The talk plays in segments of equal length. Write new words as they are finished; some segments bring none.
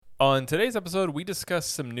On today's episode, we discuss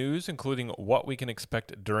some news, including what we can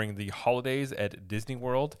expect during the holidays at Disney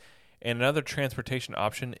World, and another transportation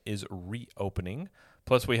option is reopening.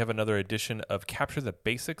 Plus, we have another edition of Capture the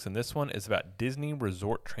Basics, and this one is about Disney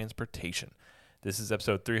Resort Transportation. This is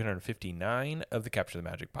episode 359 of the Capture the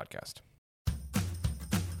Magic podcast.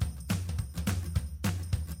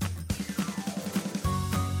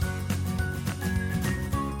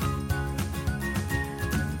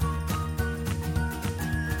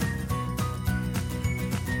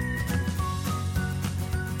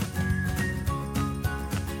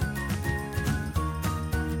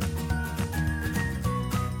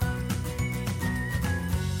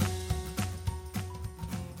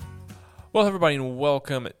 Well, everybody, and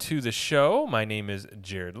welcome to the show. My name is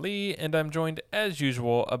Jared Lee, and I'm joined, as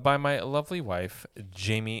usual, by my lovely wife,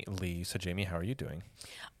 Jamie Lee. So, Jamie, how are you doing?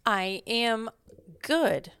 I am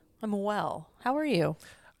good. I'm well. How are you?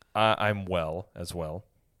 I'm well as well.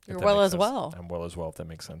 You're well as well. I'm well as well, if that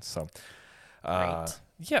makes sense. So, Great.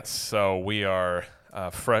 yes. So we are.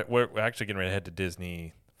 We're actually getting ready to head to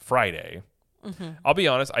Disney Friday. Mm-hmm. I'll be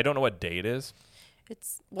honest. I don't know what day it is.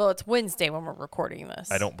 It's Wednesday when we're recording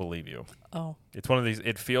this. I don't believe you. Oh. It's one of these.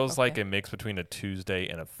 It feels Okay. like a mix between a Tuesday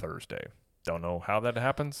and a Thursday. Don't know how that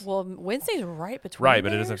happens. Well, Wednesday's right between. Right,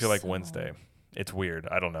 but it doesn't feel like so- Wednesday. It's weird.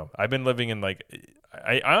 I don't know. I've been living in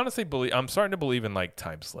I honestly believe, I'm starting to believe in like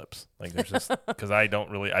time slips. Like there's just, because I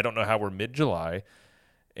don't know how we're mid-July.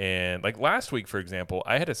 And like last week, for example,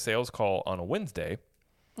 I had a sales call on a Wednesday.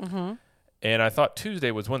 Mm-hmm. And I thought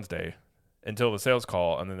Tuesday was Wednesday until the sales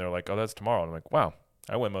call. And then they're like, oh, that's tomorrow. And I'm like, wow,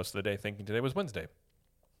 I went most of the day thinking today was Wednesday.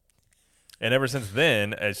 And ever since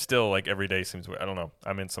then, it's still like every day seems weird. I don't know.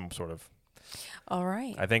 I'm in some sort of, All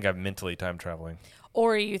right. I think I'm mentally time traveling.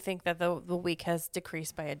 Or you think that the week has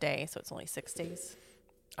decreased by a day, so it's only 6 days.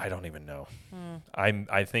 I don't even know.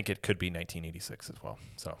 I think it could be 1986 as well.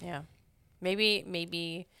 So Yeah.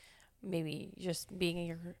 Maybe just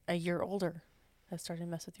being a year older has started to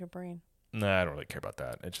mess with your brain. nah, I don't really care about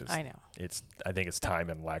that. It's just I know. I think it's time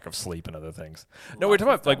and lack of sleep and other things. No, we were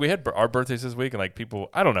talking about like we had our birthdays this week and like people.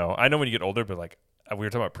 I don't know. I know when you get older, but like we were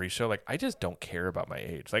talking about pre-show. Like I just don't care about my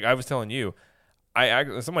age. Like I was telling you,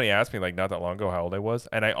 somebody asked me like not that long ago how old I was,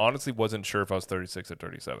 and I honestly wasn't sure if I was 36 or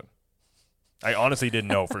 37. I honestly didn't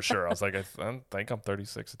know for sure. I was like, I think I'm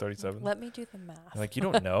 36 or 37. Let me do the math. Like, you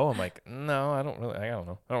don't know? I'm like, no, I don't know. I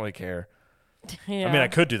don't really care. Yeah. I mean, I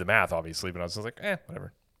could do the math, obviously, but I was just like,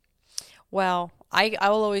 whatever. Well, I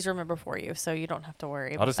will always remember for you, so you don't have to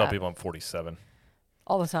worry. I'll just tell that people I'm 47.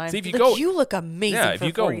 all the time. See, if you Like, go- you look amazing. Yeah, if for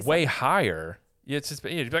you go 47. way higher, it's just,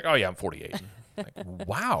 you'd be like, oh, yeah, I'm 48. Like,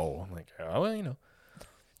 wow. I'm like, oh, well,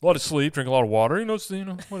 a lot of sleep, drink a lot of water,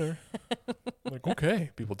 whatever. Like, okay,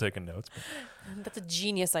 people taking notes. But That's a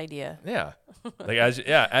genius idea. yeah. Like,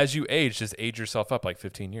 as you age, just age yourself up like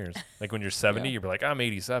 15 years. Like, when you're 70, Yeah. you'll be like, I'm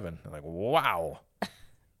 87. I'm like, wow. I'm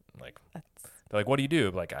like, they're like, what do you do?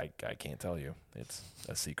 I'm like, I can't tell you. It's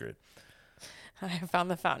a secret. I have found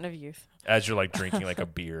the fountain of youth. As you're like drinking like a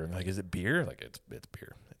beer, I'm like, is it beer? Like it's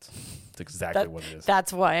beer. It's exactly what it is.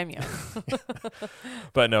 That's why I'm young.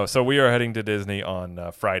 But no, so we are heading to Disney on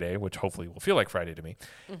Friday, which hopefully will feel like Friday to me.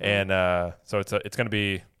 Mm-hmm. And so it's going to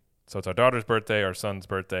be, so it's our daughter's birthday, our son's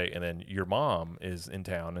birthday, and then your mom is in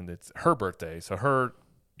town, and it's her birthday. So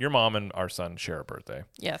your mom and our son share a birthday.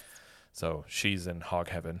 Yes. So she's in hog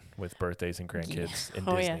heaven with birthdays and grandkids in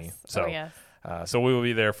Oh, Disney. yes. So Oh, yes. So we will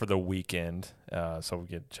be there for the weekend. So we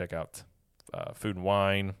get to check out food and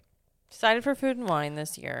wine. Excited for food and wine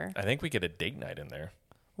this year. I think we get a date night in there.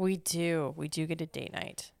 We do. We do get a date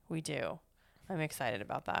night. We do. I'm excited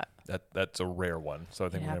about that. That's a rare one. So I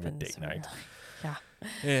think It we're gonna have a happens date night. Yeah.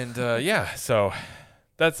 And yeah, so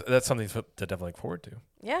that's something to definitely look forward to.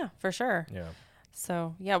 Yeah, for sure. Yeah.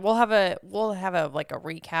 So yeah, we'll have a like a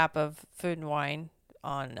recap of food and wine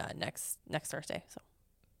on next Thursday. So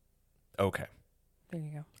Okay. there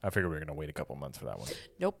you go. I figured we were gonna wait a couple months for that one.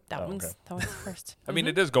 Nope, that Oh, one's okay. that one's first. I mean,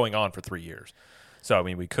 it is going on for 3 years. So I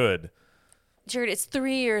mean, we could. Jared, it's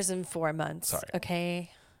 3 years and 4 months. Sorry.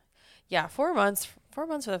 Okay. Yeah, 4 months. 4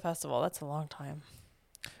 months for the festival. That's a long time.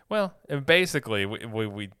 Well, and basically,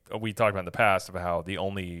 we talked about in the past about how the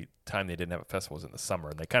only time they didn't have a festival was in the summer,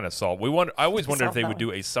 and they kind of saw. I always wondered if they would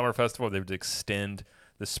do a summer festival, or they would extend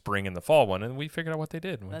the spring and the fall one, and we figured out what they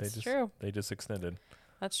did. That's true. They just extended.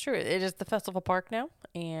 That's true. It is the festival park now,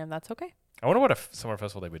 and that's okay. I wonder what a summer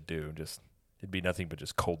festival they would do. It'd be nothing but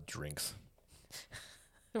just cold drinks.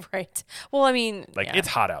 Right. Well, I mean, Like yeah. it's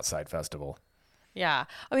hot outside festival. Yeah.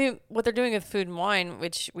 I mean, what they're doing with food and wine,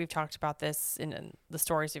 which we've talked about this in the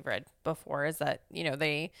stories we've read before, is that,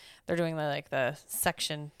 they're doing they're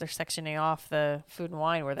sectioning off the food and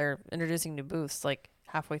wine where they're introducing new booths. Like,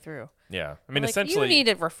 halfway through. Yeah. I mean, Like, essentially, you need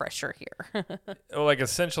a refresher here.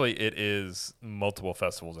 essentially it is multiple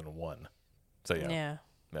festivals in one. So, yeah. Yeah.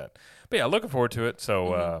 But yeah, looking forward to it.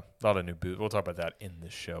 So a lot of new booths. We'll talk about that in the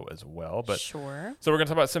show as well. But Sure. so we're gonna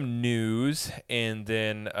talk about some news, and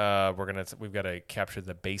then we've got to capture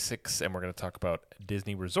the basics, and we're gonna talk about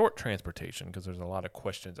Disney resort transportation because there's a lot of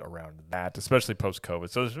questions around that, especially post COVID.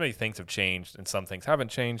 So there's many things have changed, and some things haven't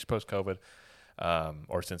changed post COVID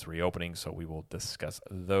or since reopening. So we will discuss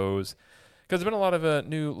those. Because there's been a lot of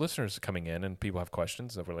new listeners coming in, and people have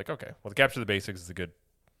questions. So we're like, okay, well, the capture the basics is a good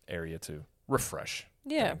area to refresh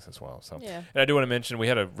things as well. So, and I do want to mention we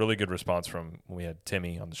had a really good response from when we had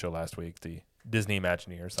Timmy on the show last week, the Disney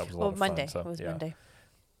Imagineers. That was a lot of Monday. fun. So, It was Monday.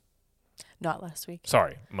 Not last week.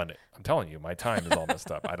 Sorry, Monday. I'm telling you, my time is all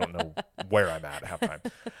messed up. I don't know where I'm at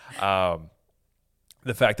halftime.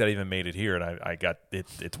 The fact that I even made it here and I got it,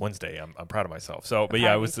 it's Wednesday. I'm proud of myself. So, but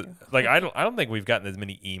yeah, it was like I don't think we've gotten as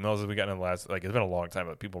many emails as we got in the last. Like it's been a long time,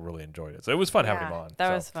 but people really enjoyed it. So it was fun having him on.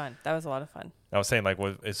 That was fun. That was a lot of fun. I was saying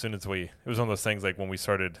as soon as it was one of those things like when we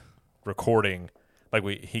started recording, like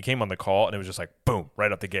he came on the call and it was just like boom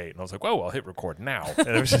right up the gate, and I was like, well, I'll hit record now. And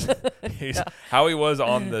it was just how he was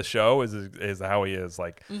on the show is how he is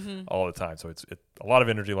like all the time. So it's a lot of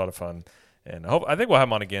energy, a lot of fun. And I think we'll have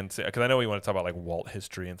him on again because I know we want to talk about like Walt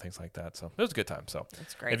history and things like that. So it was a good time. So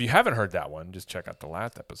that's great. If you haven't heard that one, just check out the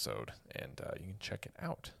last episode and you can check it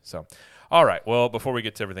out. So, all right. Well, before we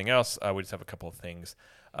get to everything else, we just have a couple of things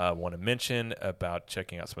I want to mention about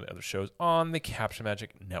checking out some of the other shows on the Capture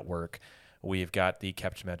Magic Network. We've got the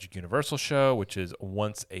Capture Magic Universal show, which is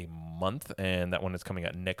once a month, and that one is coming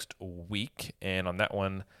out next week. And on that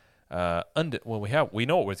one, we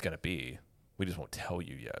know what it's going to be. We just won't tell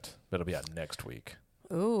you yet, but it'll be out next week.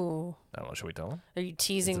 Ooh. I don't know. Should we tell them? Are you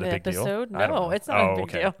teasing the episode? No, it's not a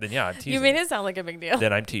big deal. Then yeah, I'm teasing. You made it sound like a big deal.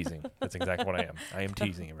 Then I'm teasing. That's exactly what I am. I am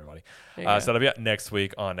teasing everybody. So that'll be out next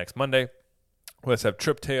week on next Monday. We'll have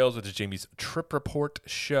Trip Tales, which is Jamie's Trip Report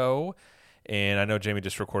show. And I know Jamie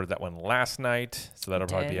just recorded that one last night. So that'll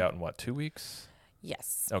probably be out in 2 weeks?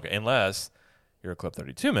 Yes. Okay, unless you're a Club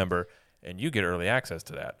 32 member. And you get early access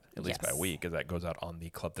to that, at least by a week, as that goes out on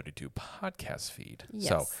the Club 32 podcast feed. Yes.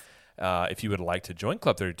 So if you would like to join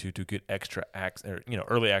Club 32 to get extra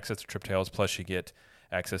early access to Trip Tales, plus you get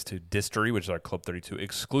access to Distery, which is our Club 32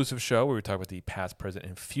 exclusive show where we talk about the past, present,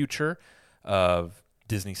 and future of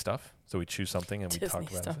Disney stuff. So we choose something and we talk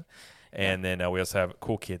about it. And then we also have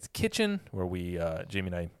Cool Kids Kitchen, where Jamie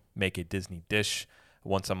and I make a Disney dish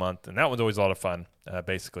once a month. And that one's always a lot of fun.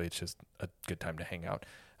 Basically, it's just a good time to hang out.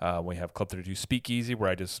 We have Club 32 Speakeasy, where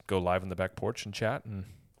I just go live on the back porch and chat, and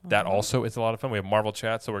that also is a lot of fun. We have Marvel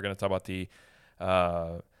Chat, so we're going to talk about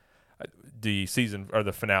the season or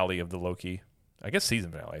the finale of the Loki. I guess season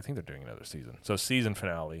finale. I think they're doing another season. So season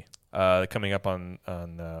finale coming up on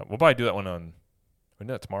we'll probably do that one on. We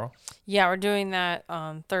do that tomorrow. Yeah, we're doing that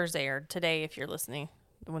on Thursday or today if you're listening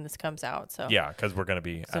when this comes out. So yeah, because we're going to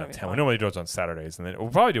be out of town. We normally do it on Saturdays, and then we'll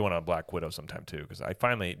probably do one on Black Widow sometime too. Because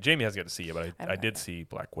Jamie hasn't got to see it, but I did see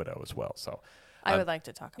Black Widow as well. So I would like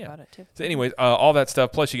to talk about it too. So anyways, all that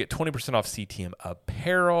stuff. Plus, you get 20% off CTM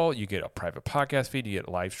apparel. You get a private podcast feed. You get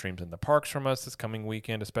live streams in the parks from us this coming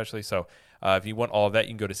weekend, especially. So if you want all of that, you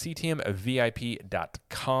can go to ctmvip.com,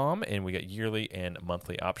 and we got yearly and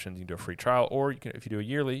monthly options. You can do a free trial, or if you do a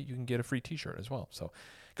yearly, you can get a free T-shirt as well. So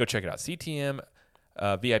go check it out. ctmvip.com.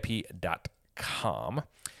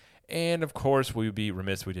 And of course, we would be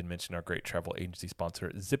remiss if we didn't mention our great travel agency sponsor,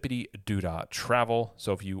 Zippity Doodah Travel.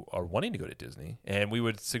 So if you are wanting to go to Disney, and we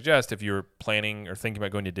would suggest if you're planning or thinking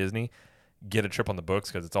about going to Disney, get a trip on the books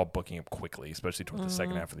because it's all booking up quickly, especially towards the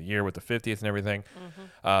second half of the year with the 50th and everything.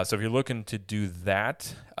 So if you're looking to do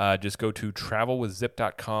that, just go to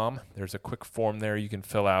travelwithzip.com. There's a quick form there you can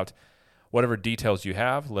fill out. Whatever details you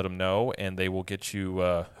have, let them know, and they will get you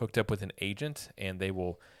hooked up with an agent, and they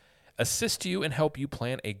will assist you and help you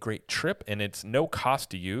plan a great trip. And it's no cost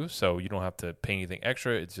to you, so you don't have to pay anything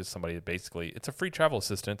extra. It's just somebody that it's a free travel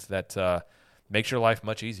assistant that makes your life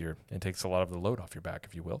much easier and takes a lot of the load off your back,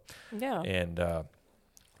 if you will. Yeah. And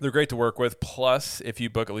they're great to work with. Plus, if you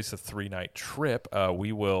book at least a 3-night trip,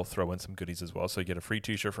 we will throw in some goodies as well. So you get a free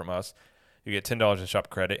T-shirt from us. You get $10 in shop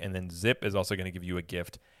credit, and then Zip is also going to give you a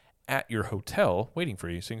gift at your hotel waiting for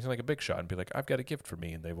you. So you can send like a big shot and be like, I've got a gift for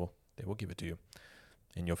me, and they will give it to you.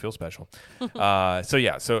 And you'll feel special.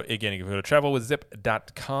 So again, you can go to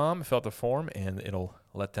travelwithzip.com, fill out the form, and it'll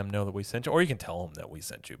let them know that we sent you. Or you can tell them that we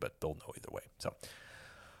sent you, but they'll know either way. So,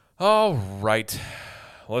 all right.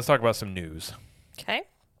 Well, let's talk about some news. Okay.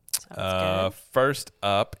 Sounds good. First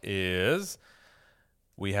up is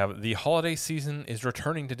we have the holiday season is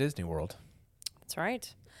returning to Disney World. That's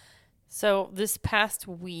right. So this past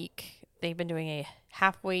week, they've been doing a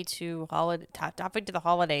halfway to the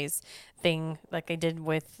holidays thing, like they did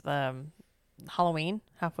with Halloween,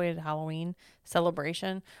 halfway to Halloween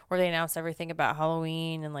celebration, where they announced everything about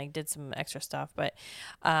Halloween and like did some extra stuff. But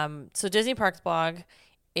so Disney Parks blog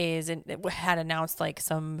had announced like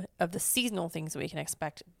some of the seasonal things that we can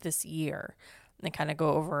expect this year. And they kind of go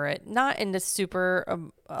over it, not into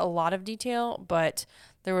super a lot of detail, but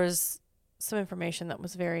there was some information that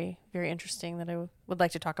was very, very interesting that I would like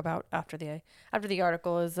to talk about after the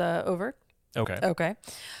article is over. Okay. Okay.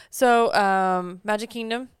 So Magic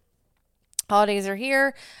Kingdom holidays are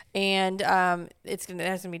here, and there's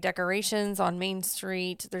gonna be decorations on Main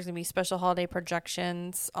Street. There's gonna be special holiday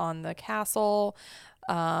projections on the castle,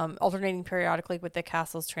 alternating periodically with the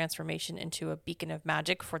castle's transformation into a beacon of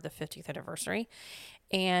magic for the 50th anniversary.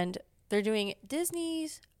 And they're doing Disney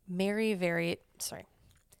Very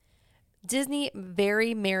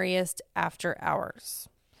Merriest After Hours.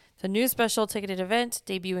 It's a new special ticketed event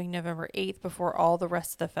debuting November 8th before all the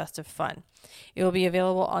rest of the festive fun. It will be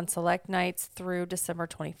available on select nights through December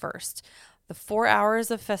 21st. The 4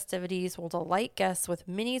 hours of festivities will delight guests with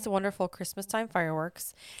Minnie's wonderful Christmas-time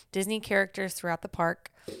fireworks, Disney characters throughout the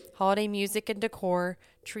park, holiday music and decor,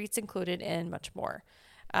 treats included, and much more.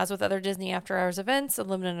 As with other Disney After Hours events, a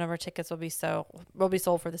limited number of tickets will be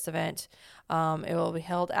sold for this event. It will be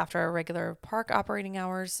held after our regular park operating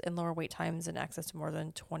hours and lower wait times and access to more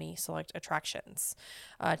than 20 select attractions.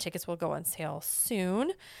 Tickets will go on sale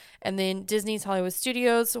soon. And then Disney's Hollywood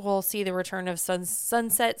Studios will see the return of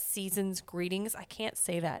Sunset Seasons Greetings. I can't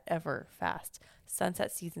say that ever fast.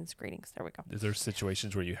 Sunset Seasons Greetings. There we go. Is there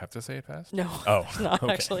situations where you have to say it fast? No. Oh, not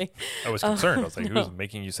okay. actually. I was concerned. I was like, no. who's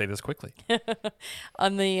making you say this quickly?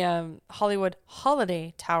 On the Hollywood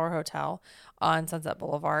Holiday Tower Hotel on Sunset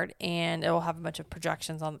Boulevard, and it will have a bunch of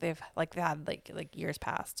projections on they had years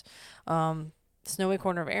past. Snowy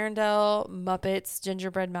Corner of Arendelle, Muppets,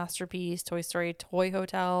 Gingerbread Masterpiece, Toy Story Toy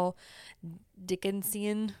Hotel,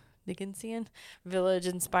 Dickensian Village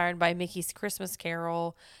inspired by Mickey's Christmas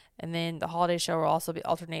Carol. And then the holiday show will also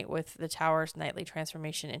alternate with the tower's nightly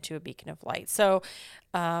transformation into a beacon of light. So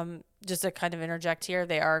just to kind of interject here,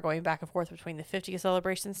 they are going back and forth between the 50th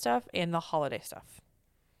celebration stuff and the holiday stuff.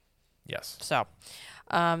 Yes. So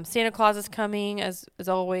Santa Claus is coming, as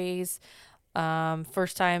always.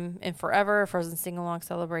 First time in forever, Frozen Sing-Along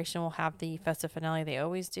Celebration will have the festive finale they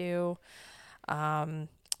always do.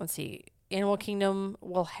 Let's see. Animal Kingdom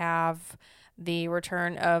will have the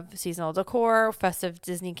return of seasonal decor, festive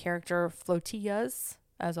Disney character flotillas,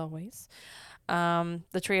 as always.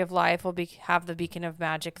 The Tree of Life will have the Beacon of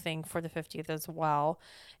Magic thing for the 50th as well.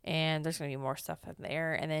 And there's going to be more stuff in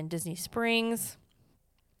there. And then Disney Springs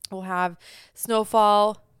will have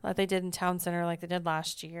Snowfall, like they did in Town Center, like they did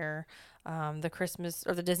last year.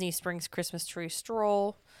 The Disney Springs Christmas Tree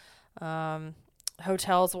Stroll.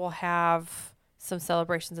 Hotels will have some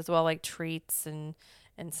celebrations as well, like treats and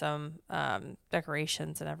some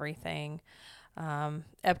decorations and everything.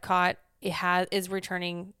 Epcot is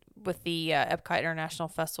returning with the Epcot International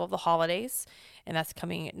Festival of the Holidays, and that's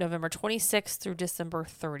coming November 26th through December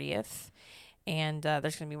 30th. And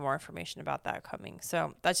there's going to be more information about that coming.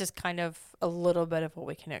 So that's just kind of a little bit of what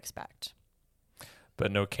we can expect.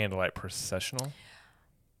 But no candlelight processional?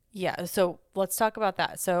 Yeah, so let's talk about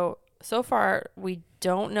that. So far we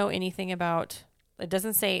don't know anything about it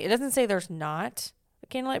doesn't say there's not a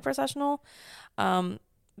candlelight processional.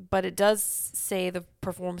 But it does say the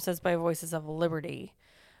performances by Voices of Liberty,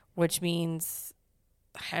 which means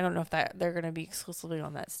I don't know if they're going to be exclusively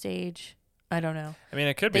on that stage. I don't know. I mean,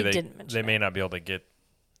 it could be they may not be able to get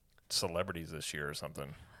celebrities this year or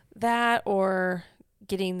something. That or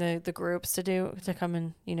getting the groups to come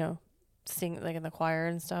and, sing like in the choir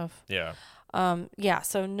and stuff. Yeah.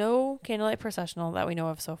 So no candlelight processional that we know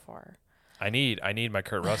of so far. I need my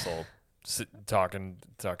Kurt Russell talking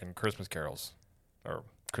Christmas carols or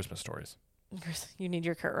Christmas stories. You need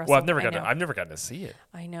your Kurt Russell. Well, I've never gotten to see it.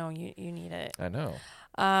 I know you need it. I know.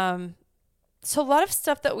 So a lot of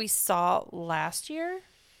stuff that we saw last year.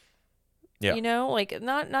 Yeah. Like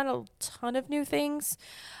not a ton of new things,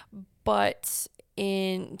 but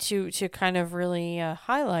to kind of really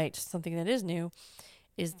highlight something that is new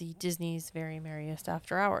is the Disney's Very Merriest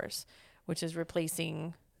After Hours, which is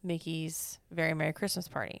replacing Mickey's Very Merry Christmas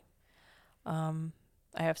Party. I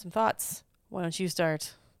have some thoughts. Why don't you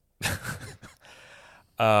start?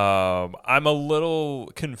 I'm a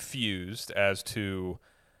little confused as to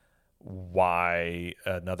why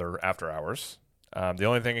another After Hours. The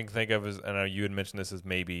only thing I can think of is, I know you had mentioned this, is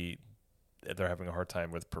maybe they're having a hard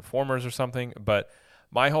time with performers or something. But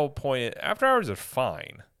my whole point, After Hours are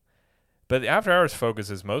fine, But the after hours focus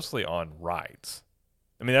is mostly on rides.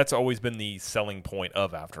 I mean, that's always been the selling point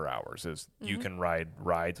of after hours is you can ride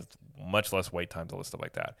rides with much less wait times, all this stuff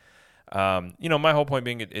like that. My whole point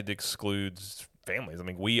being it excludes families. I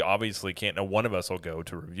mean, we obviously can't. No one of us will go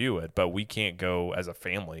to review it, but we can't go as a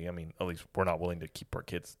family. I mean, at least we're not willing to keep our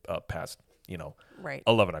kids up past right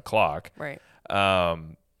 11 o'clock. right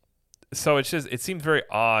So it seems very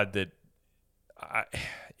odd that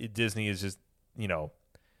Disney is just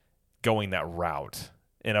going that route,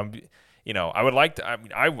 and I would like to. I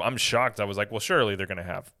mean, I'm shocked. I was like, well, surely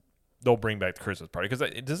they'll bring back the Christmas party because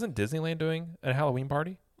isn't Disneyland doing a Halloween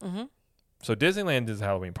party? mm-hmm. So Disneyland is a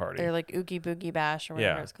Halloween party. They're like Oogie Boogie Bash or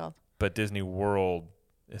whatever it's called. But Disney World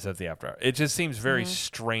is at the after hour. It just seems very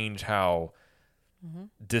strange how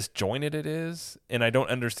disjointed it is, and I don't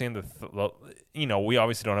understand we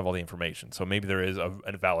obviously don't have all the information, so maybe there is a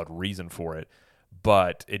valid reason for it,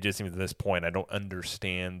 but it just seems at this point I don't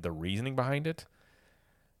understand the reasoning behind it.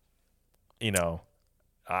 I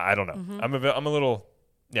don't know. Mm-hmm. I'm a little,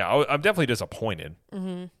 I'm definitely disappointed.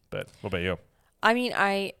 Mm-hmm. But what about you? I mean,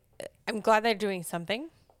 I'm glad they're doing something.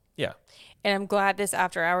 Yeah. And I'm glad this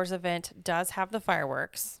after hours event does have the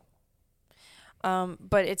fireworks.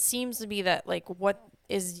 But it seems to be that like what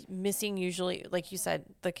is missing usually, like you said,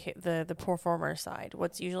 the performer side,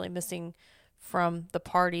 what's usually missing from the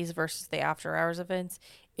parties versus the after hours events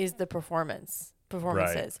is the performances.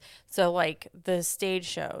 Right. So like the stage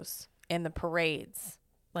shows and the parades,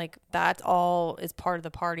 like that all is part of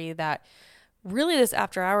the party. That really this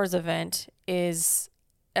after hours event is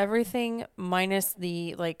everything minus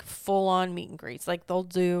the like full on meet and greets. Like they'll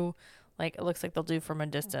do, like it looks like they'll do from a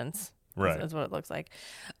distance. Right. That's what it looks like.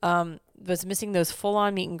 But it's missing those full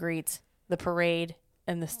on meet and greets, the parade,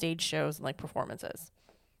 and the stage shows and like performances.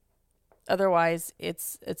 Otherwise,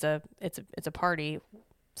 it's a party,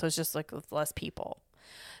 so it's just like with less people.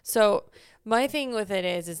 So my thing with it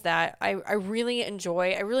is that I really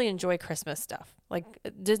enjoy Christmas stuff. Like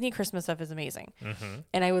Disney Christmas stuff is amazing,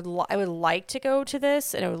 and I would like to go to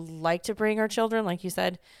this, and I would like to bring our children, like you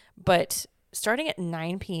said, but starting at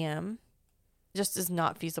 9 p.m. just is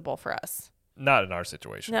not feasible for us. Not in our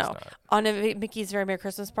situation. No, on a Mickey's Very Merry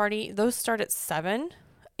Christmas Party, those start at 7,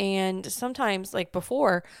 and sometimes like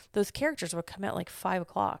before those characters would come out like 5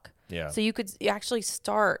 o'clock. Yeah. So you could actually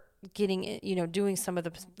start getting, doing some of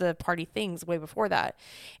the party things way before that.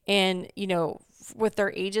 And, with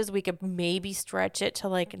their ages, we could maybe stretch it to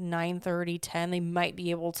like 9:30, 10. They might be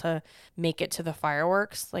able to make it to the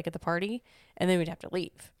fireworks, like at the party, and then we'd have to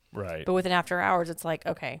leave. Right. But with an after hours, it's like,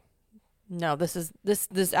 okay, no,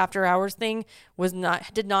 this after hours thing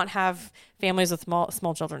did not have families with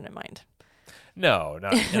small children in mind. No,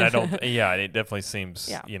 not, and I don't, yeah, it definitely seems,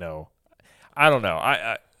 Yeah. I don't know.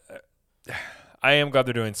 I am glad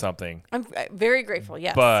they're doing something. I'm very grateful,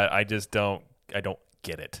 yes. But I don't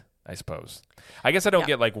get it, I suppose. I guess I don't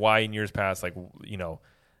get like why in years past, like,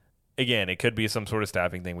 again, it could be some sort of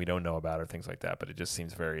staffing thing we don't know about or things like that, but it just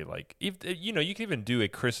seems very like, you could even do a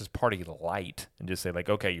Christmas party light and just say like,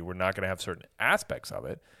 okay, we're not going to have certain aspects of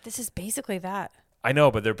it. This is basically that. I know,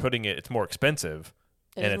 but they're putting it's more expensive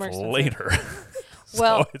and it's later.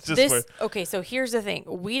 Well, it's just okay, so here's the thing.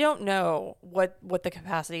 We don't know what the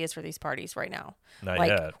capacity is for these parties right now. Not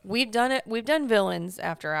yet. We've done villains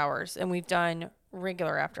after hours, and we've done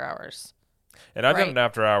regular after hours. And I've done an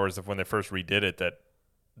after hours of when they first redid it that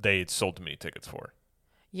they sold too many tickets for.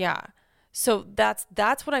 Yeah. So that's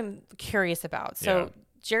what I'm curious about. So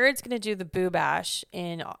Jared's going to do the Boo Bash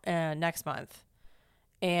in next month.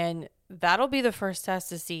 And that'll be the first test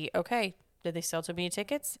to see, okay, did they sell too many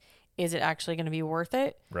tickets? Is it actually going to be worth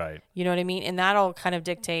it? Right. You know what I mean? And that'll kind of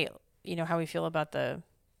dictate, how we feel about the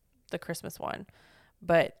Christmas one.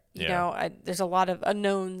 But, there's a lot of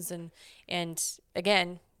unknowns and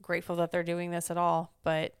again, grateful that they're doing this at all.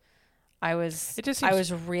 But I was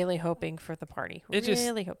really hoping for the party. It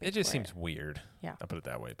just seems weird. Yeah. I'll put it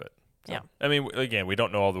that way. But yeah. I mean, again, we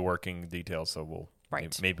don't know all the working details, so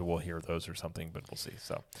Right. maybe we'll hear those or something, but we'll see.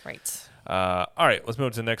 So right. All right, let's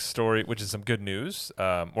move to the next story, which is some good news.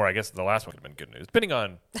 Or I guess the last one could have been good news, depending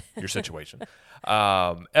on your situation.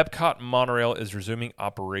 Epcot Monorail is resuming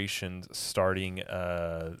operations starting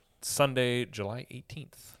Sunday, July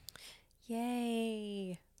 18th.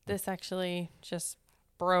 Yay! This actually just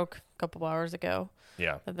broke a couple hours ago.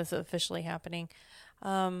 Yeah. That this is officially happening.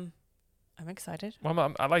 I'm excited.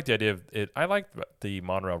 Well, I like the idea of it. I like the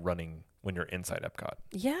monorail running when you're inside Epcot.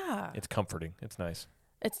 Yeah. It's comforting. It's nice.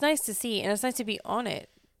 It's nice to see, and it's nice to be on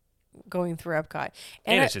it going through Epcot.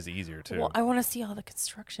 And it's just easier, too. Well, I want to see all the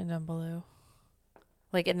construction down below.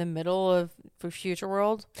 Like in the middle of Future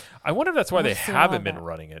World. I wonder if that's why they haven't been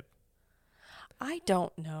running it. I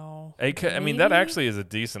don't know. I mean, that Maybe? actually is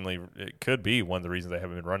it could be one of the reasons they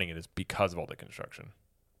haven't been running it is because of all the construction.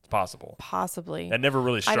 It's possible. Possibly. That never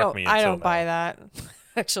really struck me until I don't now. buy that.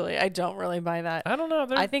 Actually, I don't really buy that. I don't know.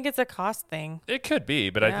 I think it's a cost thing. It could be,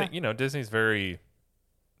 but I Yeah. think, Disney's very,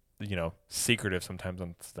 secretive sometimes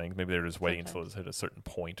on things. Maybe they're just waiting until it's hit a certain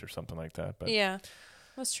point or something like that. But Yeah,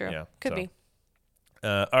 that's true. Yeah, Could so. be.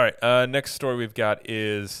 All right. Next story we've got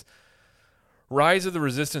is Rise of the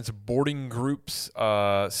Resistance boarding groups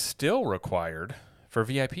still required for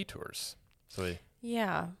VIP tours. So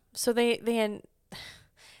Yeah. So it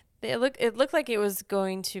looked like it was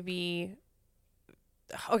going to be.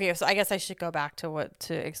 Okay, so I guess I should go back to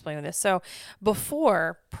explain this. So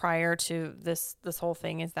prior to this whole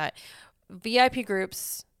thing is that VIP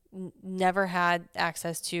groups never had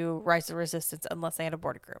access to Rise of the Resistance unless they had a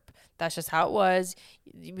boarding group. That's just how it was.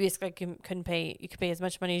 You basically couldn't pay. You could pay as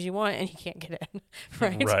much money as you want, and you can't get in.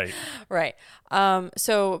 Right. Right.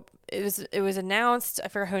 So it was announced. I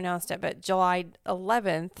forget who announced it, but July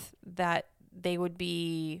 11th that they would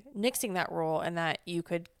be nixing that rule and that you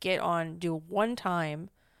could do one time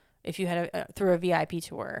if you had through a VIP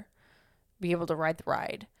tour, be able to ride the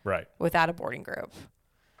ride Right. without a boarding group.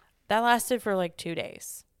 That lasted for like 2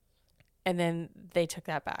 days. And then they took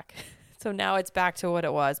that back. So now it's back to what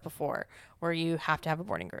it was before, where you have to have a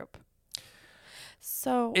boarding group.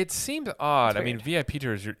 So It seems odd. It's I mean, weird. VIP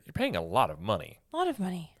tours, you're paying a lot of money. a lot of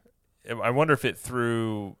money. I wonder if it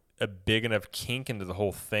threw a big enough kink into the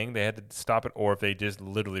whole thing they had to stop it, or if they just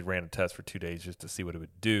literally ran a test for 2 days just to see what it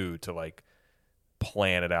would do to like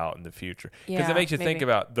plan it out in the future. Because Yeah, it makes you think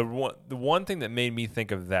maybe. about the one thing that made me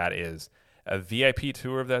think of that is a VIP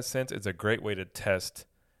tour of that sense is a great way to test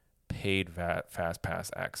paid fast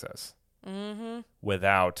pass access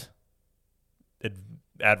without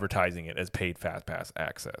advertising it as paid fast pass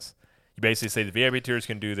access. You basically say the VIP tours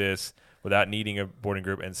can do this without needing a boarding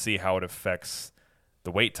group and see how it affects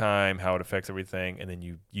the wait time, how it affects everything, and then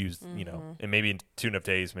you use, and maybe in 2.5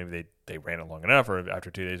 days, maybe they ran it long enough, or after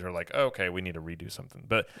 2 days, they're like, oh, okay, we need to redo something.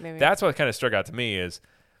 But Maybe. that's what kind of struck out to me is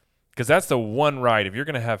because that's the one ride. If you're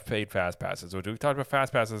going to have paid fast passes, which we've talked about,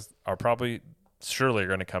 fast passes are surely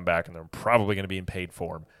going to come back, and they're probably going to be in paid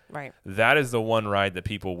form. Right. That is the one ride that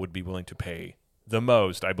people would be willing to pay the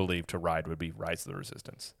most, I believe, to ride would be Rise of the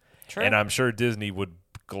Resistance. True. And I'm sure Disney would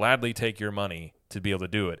gladly take your money to be able to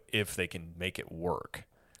do it if they can make it work.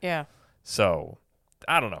 Yeah. So,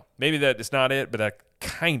 I don't know. Maybe that it's not it, but that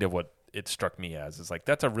kind of what it struck me as. Is like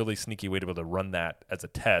that's a really sneaky way to be able to run that as a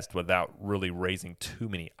test without really raising too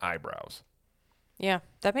many eyebrows. Yeah.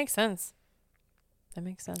 That makes sense.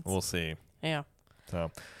 We'll see. Yeah.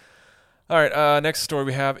 So, all right. Next story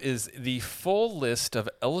we have is the full list of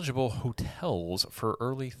eligible hotels for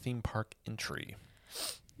early theme park entry.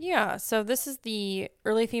 Yeah, so this is the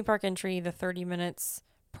early theme park entry, the 30 minutes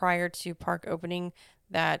prior to park opening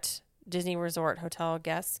that Disney Resort hotel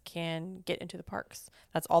guests can get into the parks.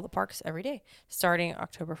 That's all the parks every day, starting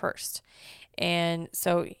October 1st. And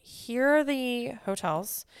so here are the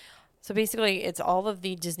hotels. So basically, it's all of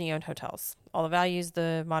the Disney-owned hotels. All the values,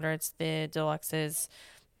 the moderates, the deluxes,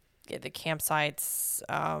 the campsites,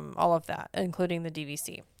 all of that, including the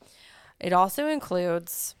DVC. It also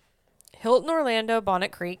includes Hilton Orlando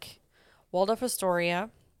Bonnet Creek, Waldorf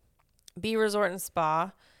Astoria, B Resort and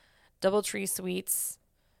Spa, Doubletree Suites,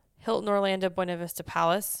 Hilton Orlando Buena Vista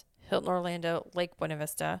Palace, Hilton Orlando Lake Buena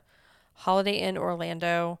Vista, Holiday Inn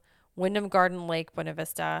Orlando, Wyndham Garden Lake Buena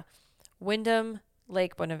Vista, Wyndham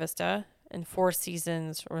Lake Buena Vista, and Four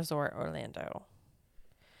Seasons Resort Orlando.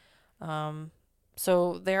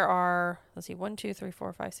 So there are, 1, 2, 3,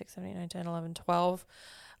 4, 5, 6, 7, 8, 9, 10, 11, 12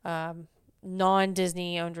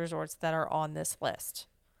 non-Disney owned resorts that are on this list.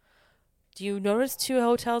 Do you notice 2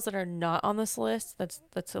 hotels that are not on this list?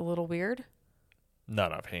 That's a little weird.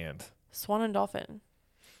 Not offhand. Swan and Dolphin.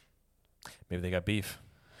 Maybe they got beef.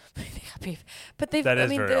 They got beef, but they've. That I is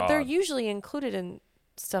mean, very they're odd. usually included in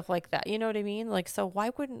stuff like that. You know what I mean? Like, so why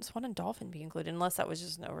wouldn't Swan and Dolphin be included unless that was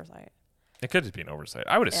just an oversight? It could just be an oversight.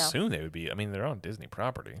 I would Yeah. assume they would be. I mean, they're on Disney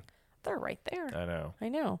property. They're right there. I know. I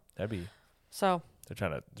know. That'd be. So They're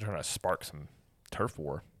trying to spark some turf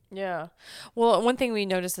war. yeah. Well, one thing we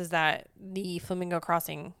noticed is that the Flamingo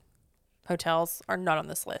Crossing hotels are not on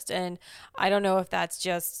this list, and I don't know if that's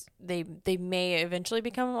just they may eventually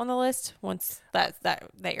become on the list once that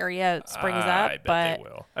area springs I up. bet But they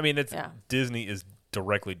will. I mean, it's yeah. Disney is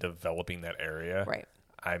directly developing that area. right.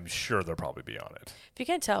 I'm sure they'll probably be on it. If you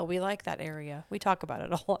can't tell, we like that area. We talk about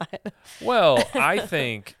it a lot. Well, I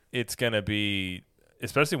think it's going to be,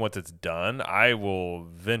 especially once it's done, I will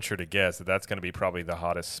venture to guess that that's going to be probably the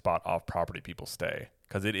hottest spot off property people stay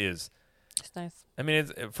because it is It's nice. I mean,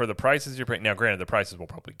 it's for the prices you're paying. Now, granted, the prices will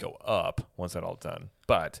probably go up once that all done,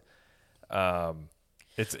 but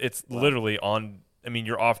it's literally on. I mean,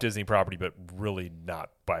 you're off Disney property, but really not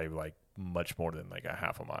by like much more than like a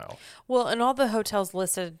half a mile. Well, and all the hotels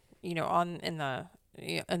listed, on in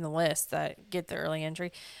the list that get the early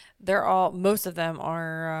entry, most of them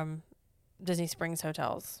are Disney Springs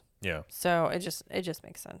hotels. Yeah. So it just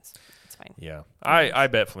makes sense. It's fine. Yeah. I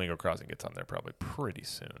bet Flamingo Crossing gets on there probably pretty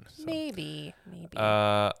soon. So. Maybe.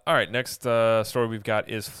 All right. Next story we've got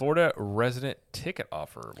is Florida resident ticket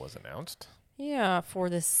offer was announced. Yeah, for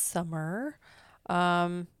this summer.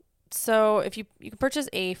 So if you can purchase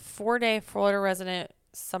a 4-day Florida resident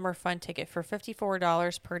summer fun ticket for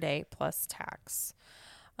 $54 per day plus tax.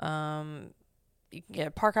 You can get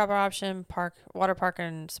a park hopper option, water park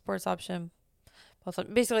and sports option.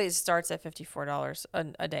 Basically, it starts at $54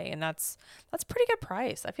 a day, and that's pretty good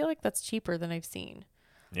price. I feel like that's cheaper than I've seen.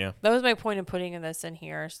 Yeah, that was my point of putting this in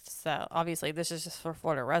here. So obviously, this is just for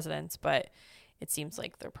Florida residents, but it seems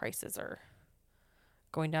like their prices are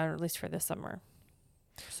going down, at least for this summer.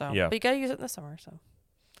 So yeah, but you gotta use it in the summer. So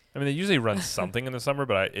I mean, they usually run something in the summer,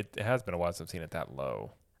 but it has been a while since I've seen it that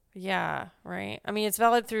low. yeah, right. I mean, it's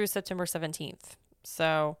valid through September 17th,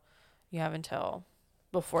 so you have until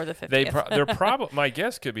before the 50th. They're probably my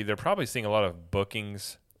guess could be they're probably seeing a lot of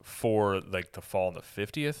bookings for like the fall and the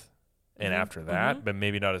 50th and after that, but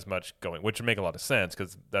maybe not as much going, which would make a lot of sense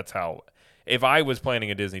because that's how. If I was planning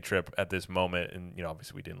a Disney trip at this moment, and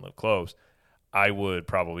obviously we didn't live close, I would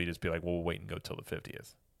probably just be like, well, we'll wait and go till the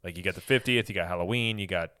 50th. Like you got the 50th, you got Halloween, you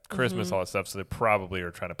got Christmas, all that stuff. So they probably are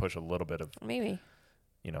trying to push a little bit of maybe,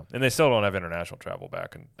 and they still don't have international travel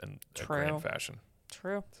back in a True. grand fashion.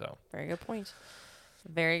 True. So very good point.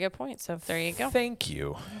 Very good point. So there you go. Thank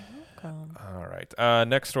you. You're welcome. All right.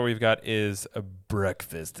 Next story we've got is a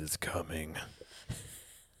breakfast is coming.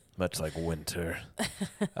 Much like winter.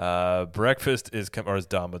 Breakfast is coming, or as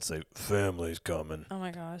Dom would say, family's coming. Oh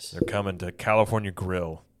my gosh. They're coming to California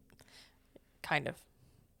Grill. Kind of.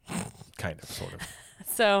 Kind of, sort of.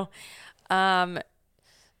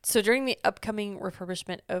 So during the upcoming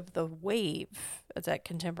refurbishment of the Wave, that's at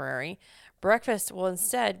Contemporary, breakfast will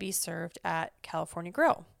instead be served at California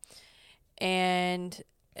Grill. And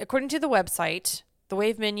according to the website, the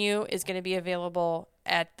Wave menu is going to be available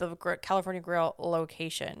at the California Grill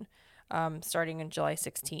location starting on July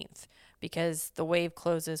 16th because the Wave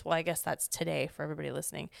closes, well, I guess that's today for everybody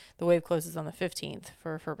listening. The Wave closes on the 15th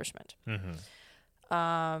for refurbishment.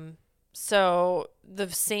 So the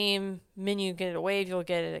same menu you get at Wave, you'll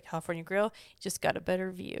get it at California Grill. You just got a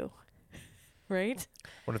better view, right?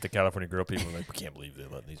 What if the California Grill people are like, we can't believe they're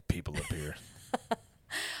letting these people up here?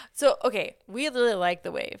 So, okay, we really like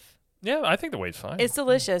the Wave. Yeah, I think the Wave's fine. It's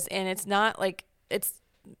delicious, and it's not like, it's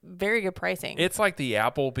very good pricing. It's like the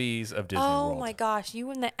Applebee's of Disney World. Oh my gosh,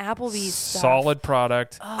 you and the Applebee's stuff. Solid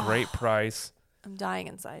product, great price. I'm dying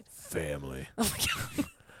inside. Family. Oh my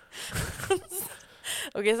god.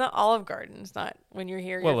 Okay, it's not Olive Garden. It's not when you're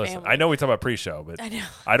here. Well, your listen, family. I know we talk about pre-show, but I know.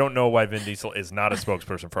 I don't know why Vin Diesel is not a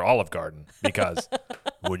spokesperson for Olive Garden because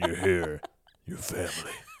when you're here, your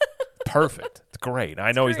family. Perfect. It's great.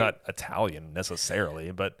 I know he's not Italian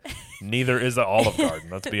necessarily, but neither is the Olive Garden.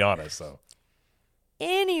 Let's be honest. So.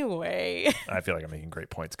 Anyway, I feel like I'm making great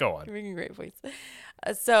points. Go on. you're making great points.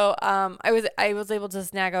 So I was able to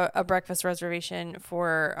snag a breakfast reservation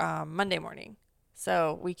for Monday morning,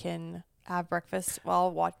 so we can have breakfast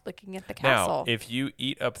while looking at the castle. Now, if you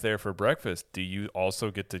eat up there for breakfast, do you also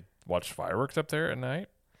get to watch fireworks up there at night?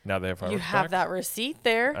 Now they have fireworks. You have back? that receipt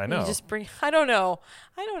there. I know. You just bring. I don't know.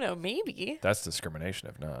 Maybe. That's discrimination,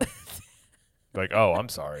 if not. Like, oh, I'm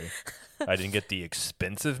sorry, I didn't get the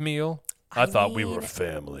expensive meal. I thought we were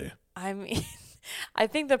family. I mean, I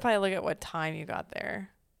think they'll probably look at what time you got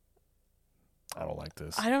there. I don't like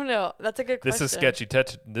this. I don't know. That's a good question. This is sketchy.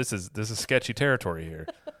 This is sketchy territory here,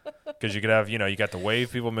 because you could have, you got the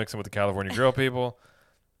Wave people mixing with the California Grill people.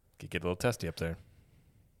 Could get a little testy up there.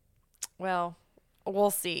 Well,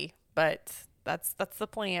 we'll see, but that's the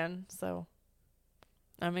plan. So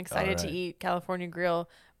I'm excited to eat California Grill,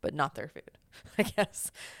 but not their food, I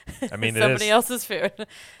guess. I mean, somebody else's food.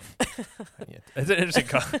 Yeah. It's an interesting.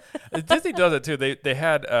 Disney does it too. They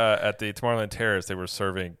had at the Tomorrowland Terrace, they were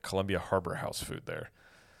serving Columbia Harbor House food there.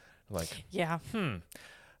 Like, yeah. I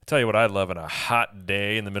tell you what, I love on a hot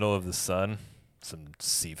day in the middle of the sun, some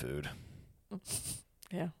seafood.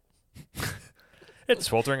 Yeah. It's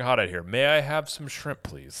sweltering hot out here. May I have some shrimp,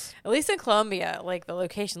 please? At least in Columbia, like the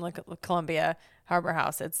location, look at Columbia Harbor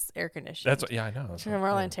House, it's air conditioned. That's what, I know.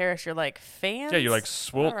 Tomorrowland Terrace, you're like fans. Yeah, you're like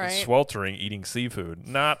right. sweltering eating seafood.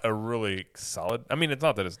 Not a really solid. I mean, it's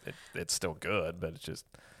not that it's still good, but it's just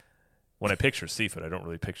When I picture seafood, I don't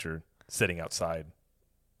really picture sitting outside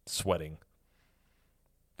sweating.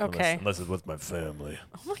 Okay. Unless it's with my family.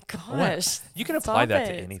 Oh my gosh. You can apply that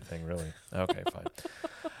to it. anything, really. Okay, fine.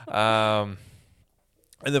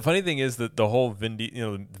 And the funny thing is that the whole Vin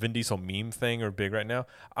Diesel meme thing are big right now.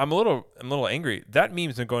 I'm a little angry. That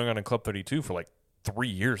meme's been going on in Club 32 for like 3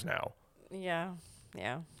 years now. Yeah.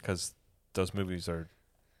 Yeah. Because those movies are,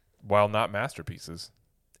 while not masterpieces,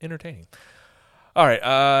 entertaining. All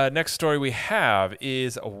right. Next story we have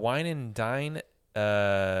is Wine and Dine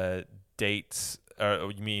dates.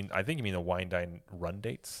 I think you mean the Wine Dine run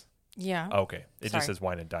dates. Yeah. Okay. It just says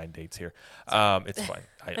Wine and Dine dates here. It's fine.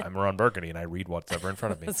 I'm Ron Burgundy, and I read what's ever in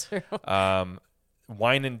front of me. That's true.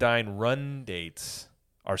 Wine and Dine run dates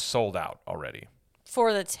are sold out already.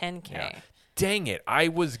 For the 10K. Yeah. Dang it. I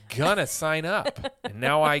was going to sign up, and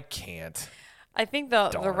now I can't. I think the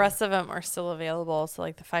rest of them are still available. So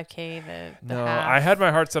like the 5K, the No, half, I had my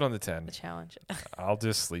heart set on the 10. the challenge. I'll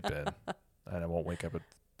just sleep in, and I won't wake up at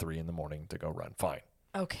 3 a.m. to go run. Fine.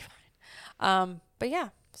 Okay, fine. But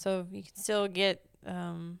yeah, so you can still get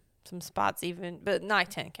some spots even, but not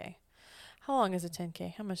 10K. How long is a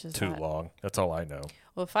 10K? How much is Too that? long. That's all I know.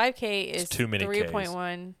 Well, 5K is too many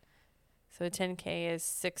 3.1. So 10K is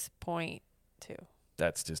 6.2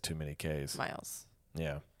 That's just too many Ks. miles.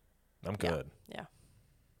 Yeah. I'm good. Yeah.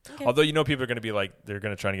 Okay. Although, people are going to be like, they're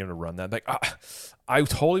going to try to get him to run that. Like, I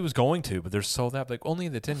totally was going to, but they're sold out. Like, only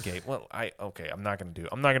the 10K. Well, I'm not going to do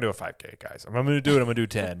a 5K, guys. If I'm going to do it, I'm going to do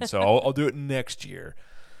 10. So I'll do it next year.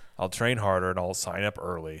 I'll train harder and I'll sign up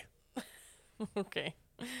early. Okay.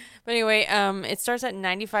 But anyway, it starts at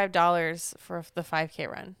 $95 for the 5K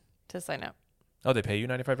run to sign up. Oh, they pay you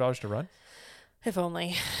 $95 to run? If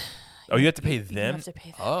only. Oh, you have to pay them? You have to pay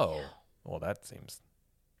them. Oh. Yeah. Well, that seems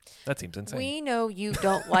insane. We know you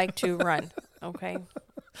don't like to run, okay?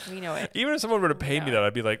 We know it. Even if someone were to pay me that,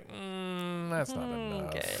 I'd be like, that's not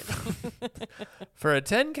enough. Good. For a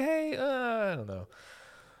 10K? I don't know.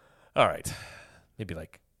 All right. Maybe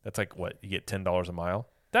that's like what? You get $10 a mile?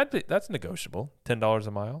 That's negotiable. $10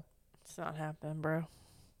 a mile? It's not happening, bro.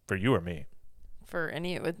 For you or me? For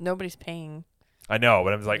nobody's paying. I know,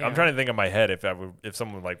 but I'm like, Yeah. I'm trying to think in my head if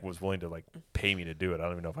someone was willing to pay me to do it. I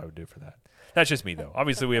don't even know if I would do it for that. That's just me though.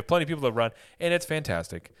 Obviously, we have plenty of people that run, and it's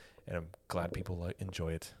fantastic, and I'm glad people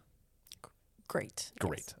enjoy it. Great.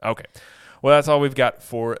 Great. Yes. Okay. Well, that's all we've got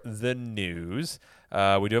for the news.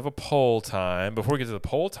 We do have a poll time. Before we get to the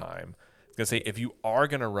poll time, I was gonna say if you are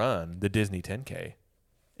gonna run the Disney 10K,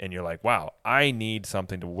 and you're like, wow, I need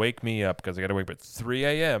something to wake me up because I got to wake up at 3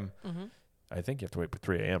 a.m. Mm-hmm. I think you have to wake up at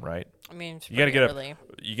 3 a.m., right? I mean, it's you got to get early. up.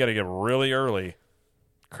 You got to get up really early,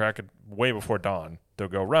 crack it way before dawn to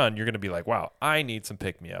go run. You're going to be like, wow, I need some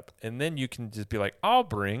pick me up, and then you can just be like, I'll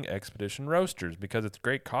bring Expedition Roasters because it's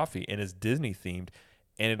great coffee and it's Disney themed,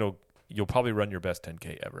 and you'll probably run your best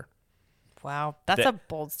 10K ever. Wow, that's a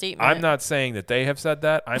bold statement. I'm not saying that they have said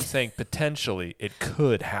that. I'm saying potentially it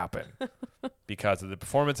could happen because of the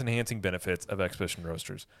performance-enhancing benefits of Expedition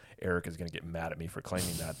Roasters. Eric is going to get mad at me for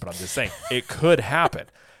claiming that, but I'm just saying it could happen.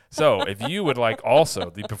 So if you would like also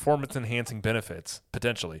the performance-enhancing benefits,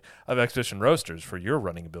 potentially, of Expedition Roasters for your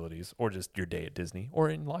running abilities or just your day at Disney or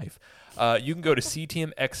in life, you can go to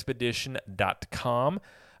ctmexpedition.com.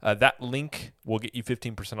 That link will get you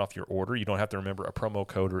 15% off your order. You don't have to remember a promo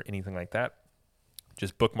code or anything like that.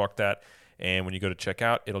 Just bookmark that, and when you go to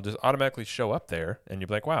checkout, it'll just automatically show up there, and you'll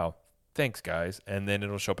be like, wow, thanks, guys, and then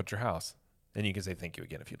it'll show up at your house. And you can say thank you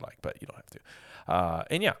again if you'd like, but you don't have to.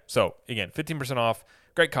 And yeah, so again, 15% off,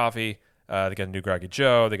 great coffee. They got the new Groggy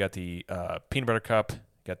Joe. They got the peanut butter cup,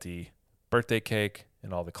 got the birthday cake,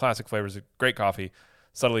 and all the classic flavors. Great coffee,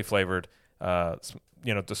 subtly flavored. The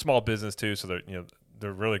small business too, so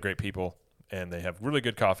they're really great people, and they have really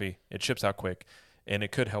good coffee. It ships out quick, and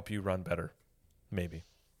it could help you run better, maybe,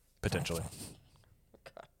 potentially.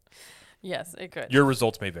 Yes, it could. Your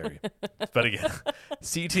results may vary. But again,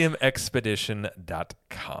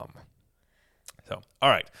 ctmexpedition.com. So, all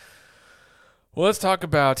right. Well, let's talk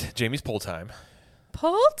about Jamie's poll time.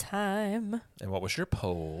 Poll time. And what was your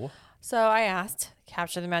poll? So I asked,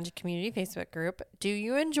 Capture the Magic Community Facebook group, do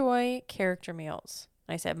you enjoy character meals?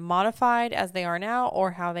 I said modified as they are now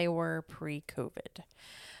or how they were pre-COVID.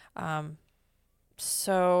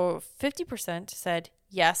 So 50% said,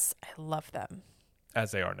 yes, I love them.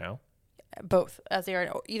 As they are now? Both, as they are,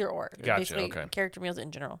 either or. Gotcha, Basically, okay. character meals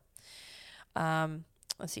in general.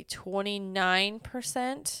 Let's see,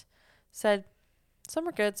 29% said some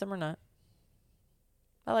are good, some are not.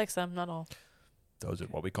 I like some, not all. Those are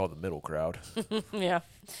what we call the middle crowd. Yeah.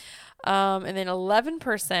 And then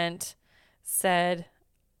 11% said,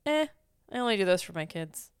 I only do those for my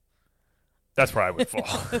kids. That's where I would fall.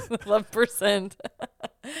 11%.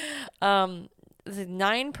 The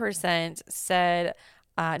 9% said,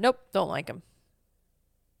 nope, don't like him.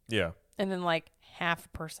 Yeah. And then like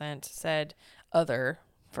 0.5% said other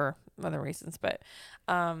for other reasons. But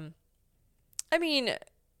I mean,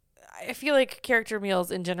 I feel like character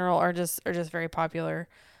meals in general are just very popular,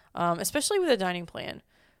 especially with a dining plan.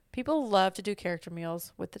 People love to do character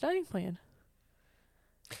meals with the dining plan.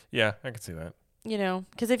 Yeah, I can see that. You know,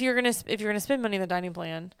 because if you're gonna spend money on the dining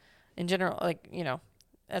plan, in general, like, you know,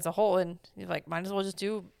 as a whole, and you're like, might as well just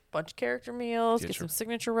do a bunch of character meals, get some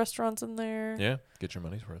signature restaurants in there. Yeah, get your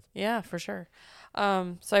money's worth. Yeah, for sure.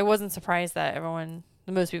 So I wasn't surprised that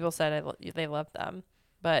most people said they loved them,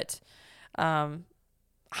 but I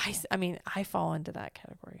mean, I fall into that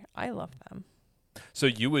category. I love them. So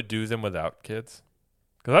you would do them without kids?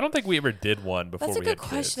 Because I don't think we ever did one before we had kids. That's a good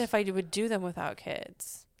question. If I would do them without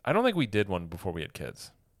kids, I don't think we did one before we had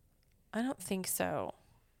kids. I don't think so.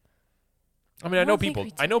 I mean, I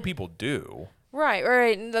know people do.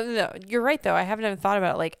 Right. No, you're right though. I haven't even thought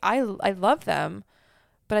about it. Like I love them,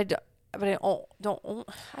 but I don't.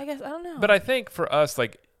 I guess I don't know. But I think for us,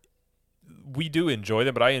 like, we do enjoy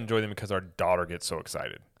them, but I enjoy them because our daughter gets so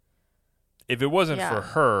excited. If it wasn't for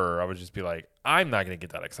her, I would just be like, I'm not going to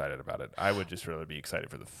get that excited about it. I would just really be excited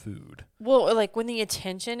for the food. Well, like when the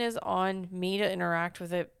attention is on me to interact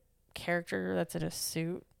with a character that's in a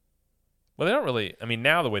suit. Well, they don't really. I mean,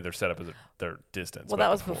 now the way they're set up is they're distance. Well,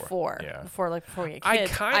 that was before. Yeah. Before we had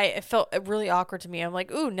kids. It felt really awkward to me. I'm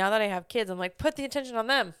like, ooh, now that I have kids, I'm like, put the attention on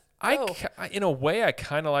them. In a way, I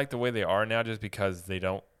kind of like the way they are now, just because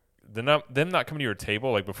them not coming to your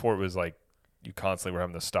table. Like before, it was like you constantly were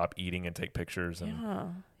having to stop eating and take pictures.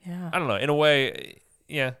 And yeah. I don't know. In a way,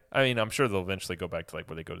 yeah. I mean, I'm sure they'll eventually go back to like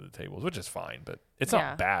where they go to the tables, which is fine, but it's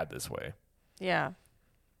not bad this way. Yeah.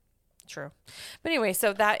 True. But anyway,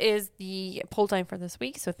 so that is the poll time for this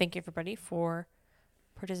week. So thank you everybody for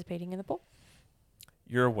participating in the poll.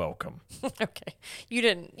 You're welcome. Okay. You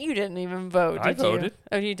didn't even vote, did you? I voted.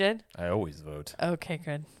 Oh, you did? I always vote. Okay,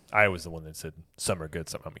 good. I was the one that said some are good,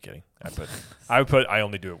 some I'm kidding. I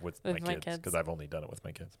only do it with my kids because I've only done it with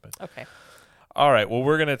my kids. But okay. All right. Well,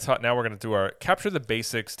 we're gonna do our capture the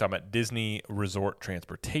basics, talking about Disney resort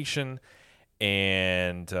transportation,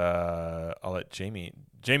 and I'll let Jamie.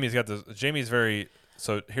 Jamie's got this. Jamie's very.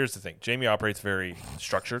 So here's the thing. Jamie operates very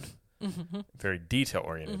structured, very detail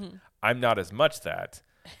oriented. Mm-hmm. I'm not as much that.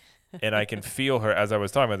 And I can feel her as I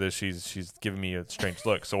was talking about this. She's giving me a strange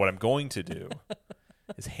look. So what I'm going to do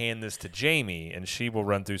is hand this to Jamie, and she will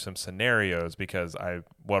run through some scenarios, because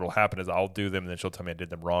what will happen is I'll do them, and then she'll tell me I did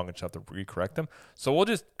them wrong, and she'll have to recorrect them. So we'll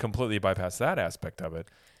just completely bypass that aspect of it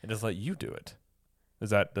and just let you do it. Does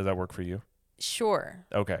that work for you? Sure.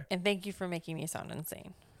 Okay. And thank you for making me sound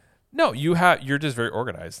insane. No, you're just very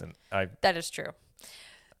organized, and that is true.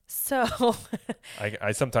 So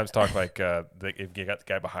I sometimes talk like if you got the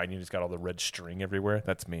guy behind you who's got all the red string everywhere,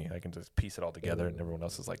 that's me. I can just piece it all together, and everyone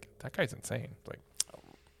else is like, that guy's insane. It's like,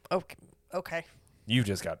 okay. You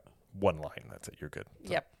just got one line. That's it. You're good.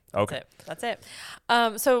 So, yep. Okay. That's it.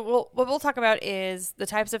 So what we'll talk about is the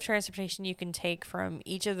types of transportation you can take from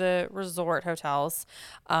each of the resort hotels,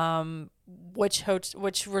 which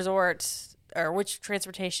resort or which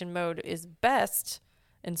transportation mode is best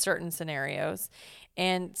in certain scenarios,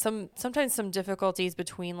 and sometimes some difficulties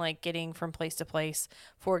between like getting from place to place.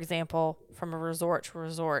 For example, from a resort to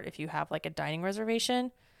resort, if you have like a dining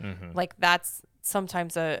reservation, like that's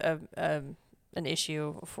sometimes an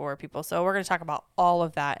issue for people. So we're going to talk about all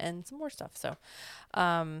of that and some more stuff. So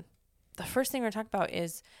the first thing we're going to talk about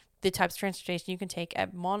is the types of transportation you can take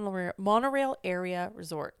at monorail area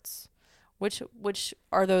resorts. Which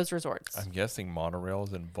are those resorts? I'm guessing monorail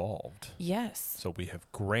is involved. Yes. So we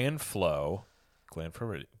have Grand Floridian. You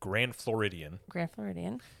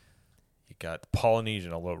got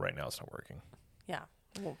Polynesian, although right now it's not working. Yeah.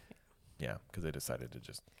 Well, yeah, because they decided to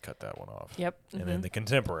just cut that one off. Yep. And then the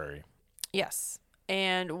Contemporary. Yes.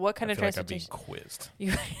 And what kind of transportation? Like I'm being quizzed.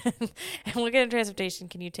 And what kind of transportation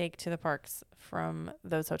can you take to the parks from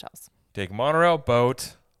those hotels? Take monorail,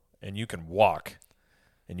 boat, and you can walk.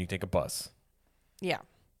 And you can take a bus. Yeah.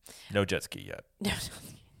 No jet ski yet.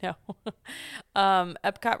 No.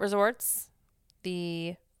 Epcot Resorts,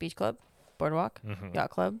 the Beach Club, Boardwalk, Yacht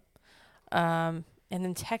Club, and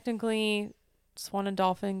then technically Swan and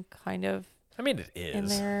Dolphin kind of. I mean, it is. In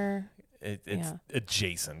there. It's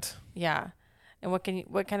adjacent. Yeah. And what kind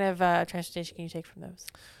of transportation can you take from those?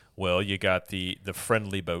 Well, you got the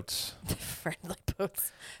friendly boats. The friendly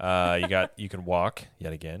boats. You can walk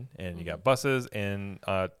yet again, and you got buses, and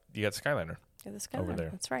you got Skyliner. Yeah, the Skyliner. Over there.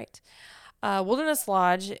 That's right. Wilderness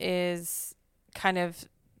Lodge is kind of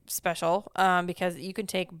special because you can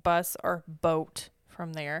take bus or boat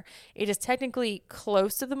from there. It is technically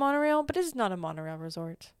close to the monorail, but it is not a monorail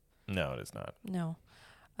resort. No, it is not. No.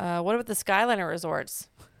 What about the Skyliner resorts,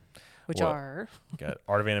 which What? are You got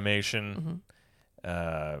Art of Animation.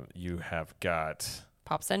 You have got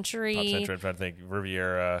Pop Century, Pop Century. I'm trying to think.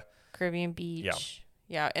 Riviera. Caribbean Beach.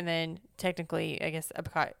 Yeah, and then technically, I guess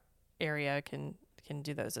Epcot area can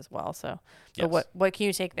do those as well. So, Yes. but what can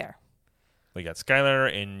you take there? We got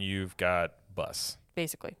Skyliner, and you've got bus.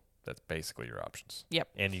 Basically, That's basically your options. Yep.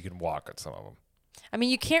 And you can walk on some of them. I mean,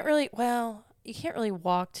 you can't really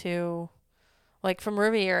walk to, like from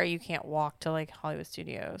Riviera, you can't walk to like Hollywood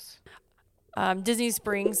Studios. Disney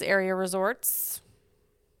Springs area resorts.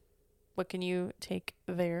 What can you take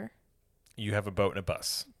there? You have a boat and a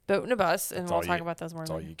bus. Boat and a bus, and That's we'll all talk you- about those more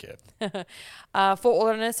That's all later. you get. Fort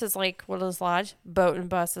Wilderness is like Wilderness Lodge, boat and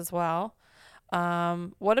bus as well.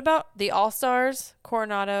 What about the All Stars,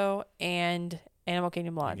 Coronado, and Animal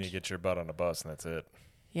Kingdom You're Lodge? going to get your butt on a bus, and that's it.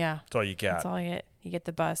 Yeah, That's all you got. that's all you get. You get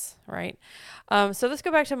the bus, right? So let's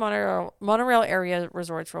go back to monorail area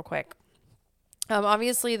resorts real quick.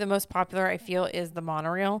 Obviously, the most popular I feel is the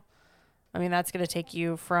monorail. I mean, that's going to take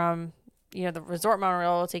you from, the resort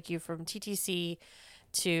monorail will take you from TTC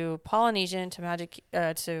to Polynesian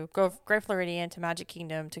to Grand Floridian to Magic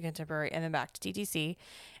Kingdom to Contemporary and then back to TTC.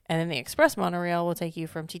 And then the express monorail will take you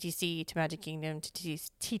from TTC to Magic Kingdom to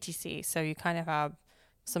TTC. So you kind of have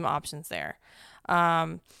some options there.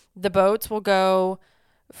 The boats will go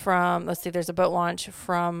from, let's see, there's a boat launch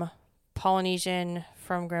from Polynesian,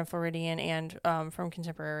 from Grand Floridian, and from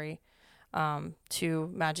Contemporary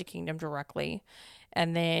to Magic Kingdom directly.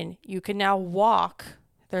 And then you can now walk.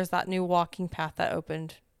 There's that new walking path that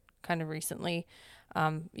opened kind of recently.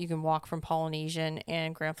 You can walk from Polynesian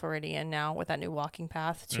and Grand Floridian now with that new walking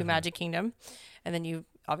path to Magic Kingdom. And then you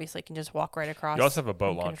obviously can just walk right across. You also have a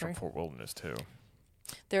boat from launch from Contemporary. Fort Wilderness, too.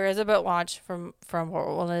 There is a boat launch from Fort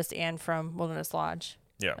Wilderness and from Wilderness Lodge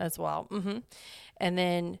Yeah. as well. And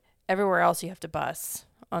then everywhere else you have to bus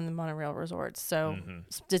on the monorail resorts. So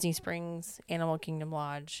Disney Springs, Animal Kingdom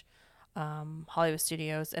Lodge, Hollywood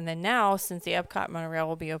Studios. And then now, since the Epcot monorail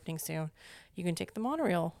will be opening soon, you can take the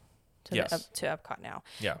monorail to Yes. to Epcot now.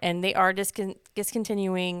 Yeah. And they are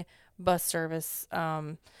discontinuing bus service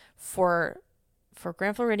for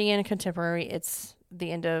Grand Floridian and Contemporary. It's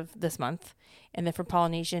the end of this month. And then for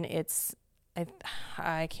Polynesian, it's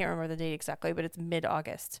I can't remember the date exactly, but it's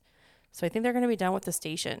mid-August. So I think they're going to be done with the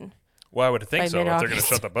station. Well, I would think By so if they're going to mid-August.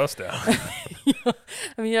 shut the bus down.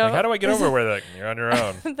 I mean, Like, how do I get over where like, you're on your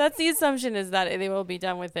own? that's the assumption, is that they will be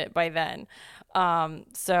done with it by then.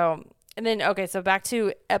 So back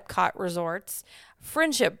to Epcot resorts,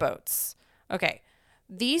 friendship boats. Okay,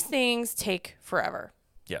 these things take forever.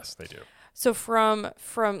 Yes, they do. So from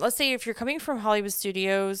let's say if you're coming from Hollywood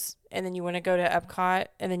Studios and then you want to go to Epcot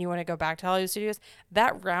and then you want to go back to Hollywood Studios,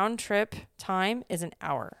 that round trip time is an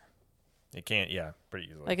hour. You can't, pretty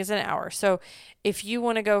easily. Like it's an hour. So if you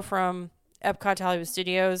want to go from Epcot to Hollywood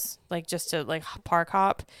Studios, like just to like park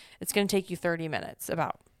hop, it's going to take you 30 minutes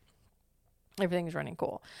about. Everything's running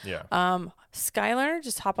cool. Yeah. Skyliner,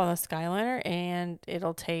 just hop on the Skyliner and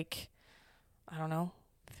it'll take, I don't know,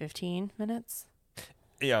 15 minutes.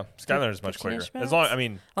 Yeah, Skyliner is much quicker. 15-ish As long, minutes? I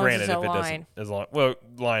mean, As long as granted, there's if no it line.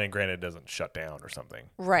 line and granted it doesn't shut down or something.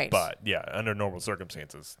 Right. But yeah, under normal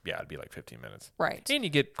circumstances, it'd be like 15 minutes. Right. And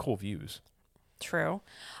you get cool views. True.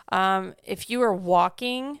 If you are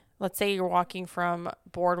walking, let's say you're walking from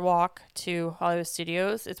Boardwalk to Hollywood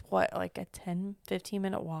Studios, it's what, like a 10,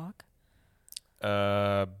 15-minute walk?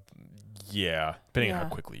 Yeah, depending on Yeah. how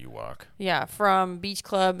quickly you walk. Yeah, from Beach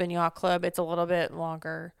Club and Yacht Club, it's a little bit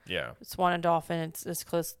longer. Yeah. Swan and Dolphin, it's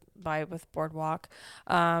close by with Boardwalk.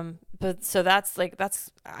 But so I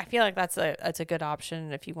feel like that's a good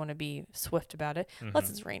option if you want to be swift about it. Unless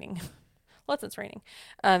it's raining.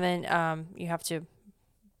 And then you have to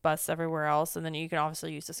bus everywhere else, and then you can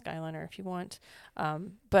obviously use the Skyliner if you want.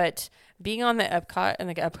 But being on the Epcot and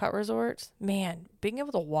the Epcot resort, man, being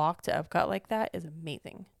able to walk to Epcot like that is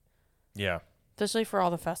amazing. Yeah. Especially for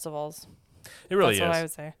all the festivals. It really That's what I is.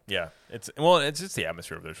 would say. Yeah. It's just the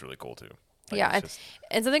atmosphere of there's really cool too. Like, Yeah, it's just-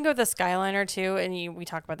 and something with the Skyliner too, and we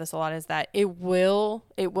talk about this a lot, is that it will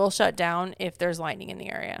shut down if there's lightning in the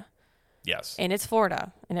area, yes. and it's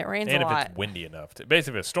Florida, and it rains And a if lot. it's windy enough to,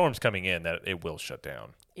 basically if a storm's coming in, that it will shut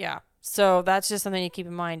down. Yeah, so that's just something to keep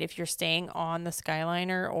in mind if you're staying on the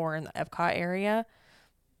Skyliner or in the Epcot area.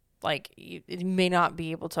 Like you may not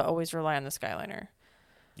be able to always rely on the Skyliner,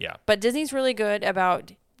 Yeah. but Disney's really good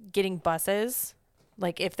about getting buses,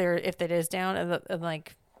 like if it is down, and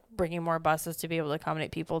like bringing more buses to be able to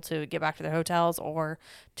accommodate people to get back to their hotels or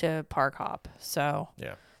to park hop. So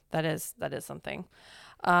Yeah. That is something.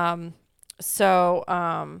 So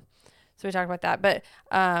we talked about that, but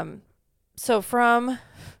so from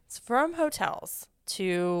hotels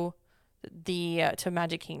to to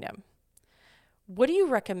Magic Kingdom, what do you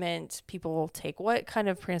recommend people take? What kind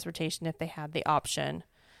of transportation if they had the option?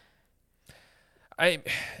 I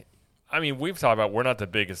mean, we've talked about we're not the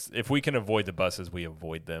biggest. If we can avoid the buses, we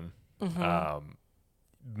avoid them.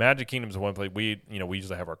 Magic Kingdom is one place we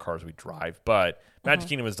usually have our cars we drive, but Magic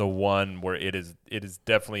Kingdom is the one where it is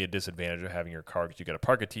definitely a disadvantage of having your car because you got to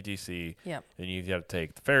park at TTC. Yep. And you got to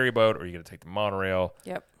take the ferry boat or you got to take the monorail.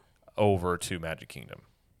 Yep. Over to Magic Kingdom.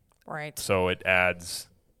 Right. So it adds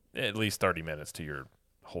at least 30 minutes to your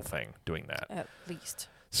whole thing doing that. At least.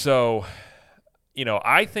 So,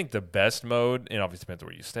 I think the best mode, and obviously depends on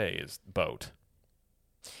where you stay, is boat.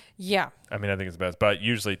 Yeah. I mean, I think it's the best, but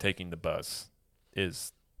usually taking the bus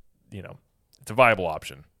is, it's a viable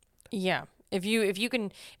option. Yeah. If you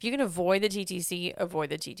can avoid the TTC, avoid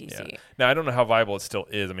the TTC. Yeah. Now, I don't know how viable it still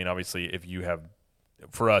is. I mean, obviously, if you have,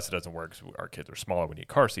 for us, it doesn't work because our kids are smaller. We need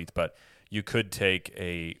car seats, but you could take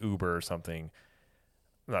a Uber or something.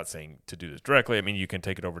 I'm not saying to do this directly. I mean, you can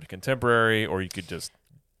take it over to Contemporary, or you could just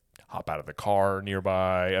hop out of the car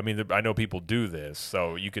nearby. I mean, I know people do this,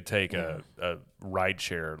 so you could take a ride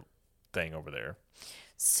share thing over there.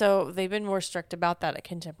 So they've been more strict about that at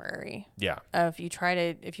Contemporary. Yeah. If you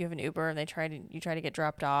have an Uber and you try to get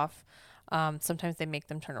dropped off, sometimes they make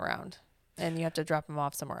them turn around and you have to drop them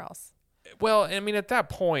off somewhere else. Well, I mean, at that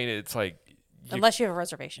point, it's like unless you have a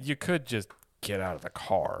reservation, you could just get out of the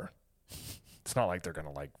car. It's not like they're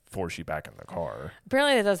gonna force you back in the car.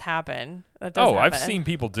 Apparently, that does happen. I've seen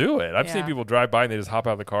people do it. I've seen people drive by and they just hop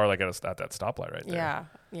out of the car at that stoplight right there.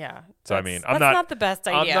 Yeah. So I mean, that's not the best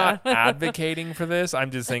idea. I'm not advocating for this.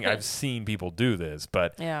 I'm just saying I've seen people do this.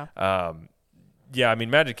 But yeah. I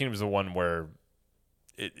mean, Magic Kingdom is the one where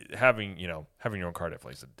having your own car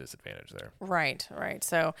definitely is a disadvantage there. Right.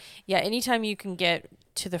 So yeah, anytime you can get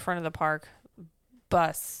to the front of the park,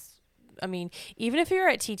 bus. I mean, even if you're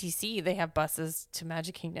at TTC, they have buses to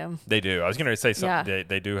Magic Kingdom. They do. I was going to say something. Yeah.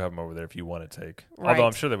 They do have them over there if you want to take. Right. Although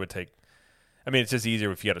I'm sure they would take. I mean, it's just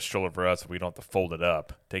easier if you had a stroller for us. If we don't have to fold it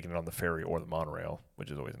up, taking it on the ferry or the monorail,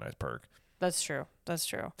 which is always a nice perk. That's true. Do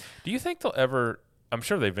you think they'll ever? I'm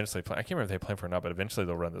sure they eventually plan. I can't remember if they plan for it or not, but eventually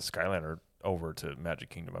they'll run the Skyliner over to Magic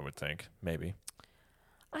Kingdom. I would think maybe.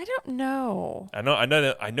 I don't know.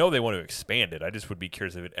 I know they want to expand it. I just would be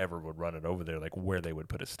curious if it ever would run it over there, like where they would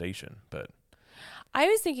put a station. But I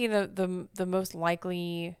was thinking the most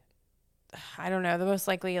likely, I don't know, the most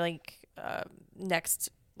likely next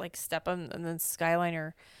step on and then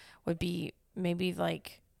Skyliner would be maybe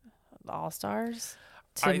like the All Stars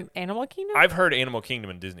to Animal Kingdom. I've heard Animal Kingdom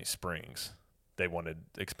and Disney Springs. They wanted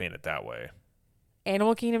to expand it that way.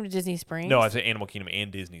 Animal Kingdom to Disney Springs? No, I said Animal Kingdom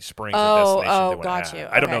and Disney Springs. Got you.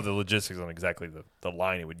 I don't know the logistics on exactly the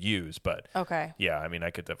line it would use, but okay. Yeah, I mean,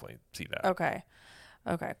 I could definitely see that. Okay,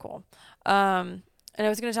 cool. And I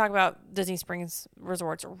was going to talk about Disney Springs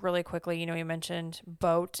resorts really quickly. You mentioned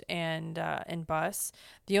boat and bus.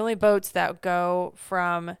 The only boats that go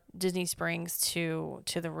from Disney Springs to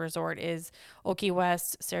the resort is Old Key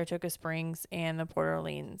West, Saratoga Springs, and the Port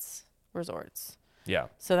Orleans resorts. Yeah.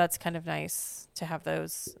 So that's kind of nice to have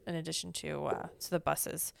those in addition to the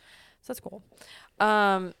buses. So that's cool.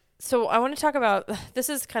 So I want to talk about this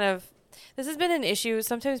has been an issue.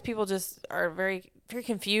 Sometimes people just are very, very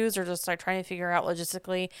confused or just trying to figure out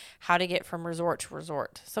logistically how to get from resort to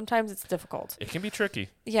resort. Sometimes it's difficult. It can be tricky.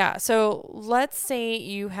 Yeah. So let's say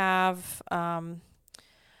you have I'm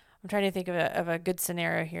trying to think of a good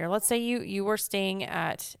scenario here. Let's say you were staying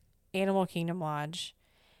at Animal Kingdom Lodge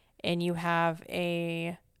and you have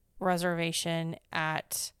a reservation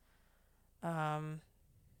at,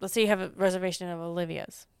 let's say you have a reservation of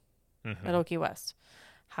Olivia's at Old Key West.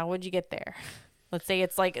 How would you get there? Let's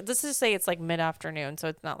just say it's mid-afternoon, so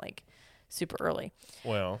it's not super early.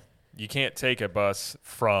 Well, you can't take a bus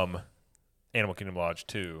from Animal Kingdom Lodge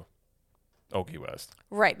to Old Key West.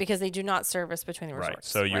 Right, because they do not service between the resorts. Right,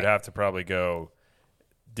 so you'd have to probably go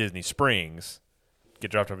Disney Springs,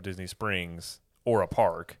 get dropped off at Disney Springs or a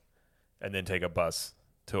park, and then take a bus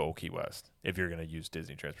to Old Key West if you're going to use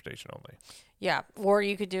Disney transportation only. Yeah, or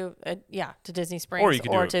you could do to Disney Springs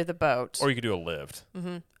or to the boat. Or you could do a Lyft.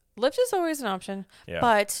 Mm-hmm. Lyft is always an option. Yeah.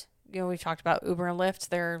 But, we've talked about Uber and Lyft.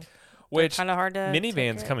 They're kind of hard to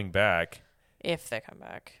minivans coming back. If they come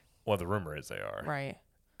back. Well, the rumor is they are. Right.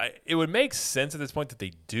 It would make sense at this point that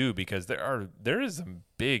they do because there is some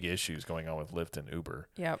big issues going on with Lyft and Uber.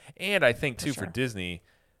 Yep. And I think, too, for Disney,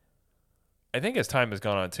 I think as time has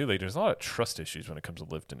gone on, too, there's a lot of trust issues when it comes to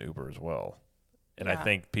Lyft and Uber as well. And I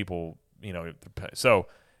think people, so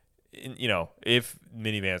if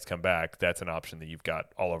minivans come back, that's an option that you've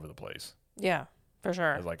got all over the place. Yeah, for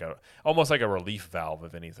sure. As like almost like a relief valve,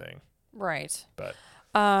 if anything. Right. But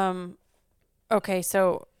okay,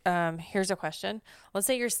 so here's a question. Let's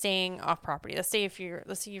say you're staying off property. Let's say if you're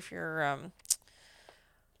staying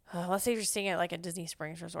at like a Disney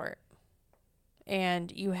Springs resort,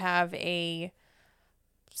 and you have a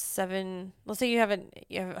let's say you have an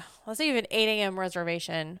 8 a.m.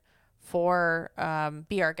 reservation for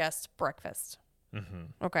Be Our Guest breakfast.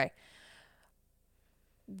 Mm-hmm. Okay.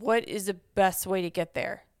 What is the best way to get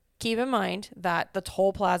there? Keep in mind that the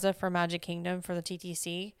toll plaza for Magic Kingdom for the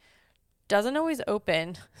TTC doesn't always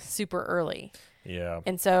open super early. Yeah.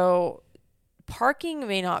 And so parking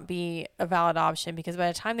may not be a valid option because by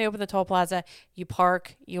the time they open the toll plaza, you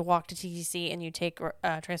park, you walk to TTC, and you take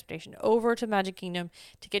transportation over to Magic Kingdom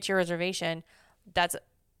to get your reservation. That's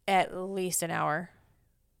at least an hour.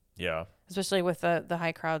 Yeah. Especially with the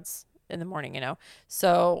high crowds in the morning,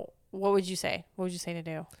 So what would you say? What would you say to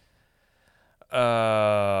do?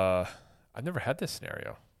 I've never had this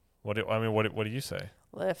scenario. What do you say?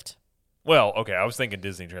 Lyft. Well, okay, I was thinking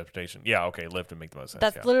Disney transportation. Yeah, okay, Lyft would make the most sense.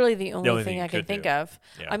 That's literally the only thing I can think of.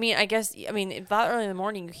 Yeah. I mean, if that early in the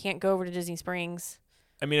morning, you can't go over to Disney Springs.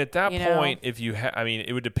 I mean, at that point, if you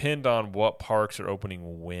it would depend on what parks are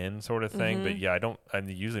opening when, sort of thing. Mm-hmm. But yeah,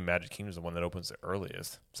 usually Magic Kingdom is the one that opens the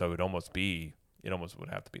earliest, so it almost would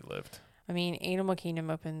have to be Lyft. I mean, Animal Kingdom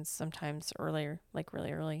opens sometimes earlier, like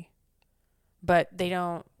really early, but they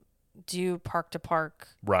don't do park to park.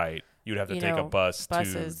 Right. You'd have to take a buses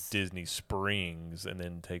to Disney Springs and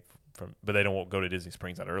then but they don't go to Disney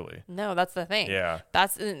Springs that early. No, that's the thing. Yeah.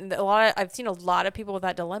 That's I've seen a lot of people with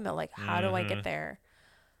that dilemma. Like, how do I get there?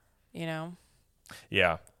 Yeah.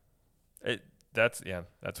 That would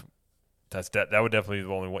definitely be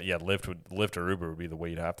the only one. Yeah. Lyft or Uber would be the way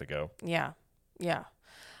you'd have to go. Yeah. Yeah.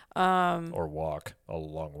 Or walk a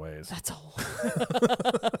long ways. That's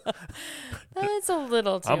a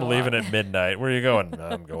little too I'm leaving long. at midnight. Where are you going?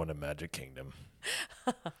 I'm going to Magic Kingdom.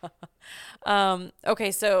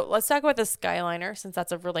 Okay, so let's talk about the Skyliner since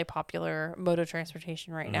that's a really popular mode of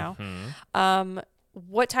transportation right now. Mm-hmm.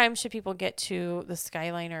 What time should people get to the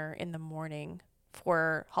Skyliner in the morning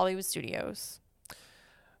for Hollywood Studios?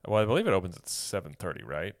 Well, I believe it opens at 7:30,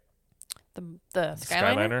 right? The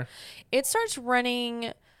Skyliner? It starts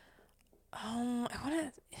running.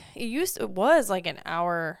 It was like an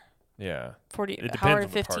hour. Yeah.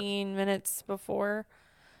 15 minutes before.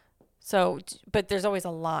 So, but there's always a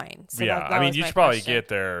line. So yeah, you should probably get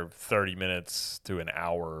there 30 minutes to an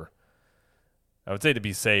hour. I would say to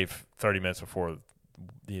be safe, 30 minutes before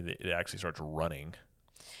it actually starts running.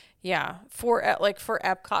 Yeah. For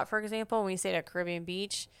Epcot, for example, when we stayed at Caribbean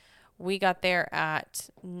Beach, we got there at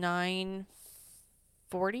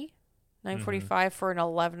 9:45 for an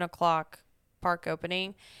 11 o'clock park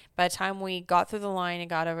opening. By the time we got through the line and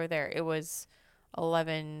got over there, it was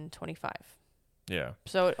 11:25. Yeah.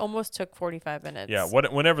 So it almost took 45 minutes. Yeah.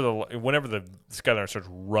 Whenever the Skyliner starts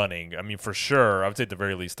running, I mean, for sure, I would say at the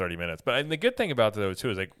very least 30 minutes. But the good thing about those too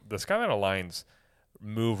is like the Skyliner lines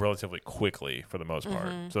move relatively quickly for the most part.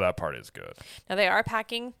 Mm-hmm. So that part is good. Now they are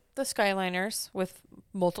packing the Skyliners with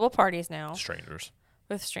multiple parties now. Strangers.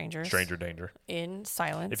 With strangers. Stranger danger. In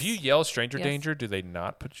silence. If you yell stranger danger, do they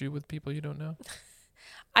not put you with people you don't know?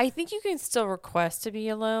 I think you can still request to be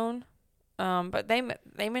alone. But they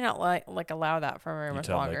may not allow that for very much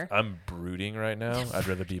longer. Like, I'm brooding right now. I'd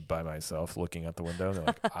rather be by myself looking out the window. They're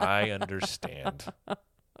like, I understand.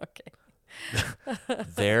 Okay.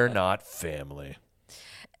 They're not family.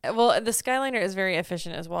 Well, the Skyliner is very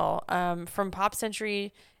efficient as well. From the Pop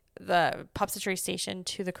Century station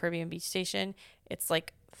to the Caribbean Beach station, it's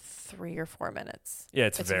like 3 or 4 minutes. Yeah,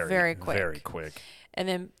 it's very quick. Very quick. And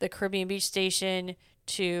then the Caribbean Beach station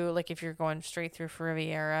to, like, if you're going straight through for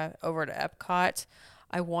Riviera over to Epcot,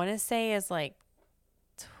 I want to say is like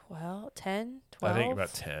 10, 12? I think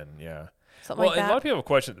about 10, yeah. Something like that. A lot of people have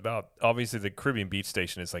questions about, obviously, the Caribbean Beach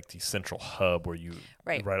station is like the central hub where you,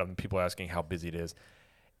 right on people asking how busy it is.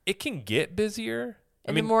 It can get busier.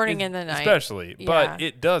 In the morning and the night. Especially. Yeah. But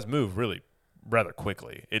it does move really rather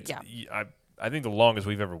quickly. I think the longest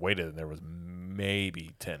we've ever waited in there was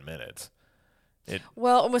maybe 10 minutes.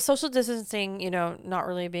 Well, with social distancing, not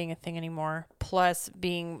really being a thing anymore, plus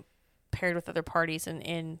being paired with other parties and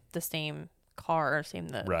in the same car or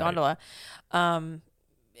gondola,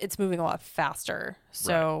 it's moving a lot faster.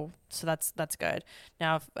 So that's good.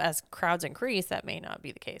 Now, as crowds increase, that may not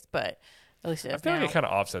be the case, but at least it is now. I feel like it kind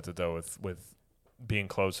of offsets it though with being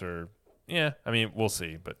closer. Yeah, I mean, we'll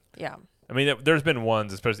see, but yeah. I mean, there's been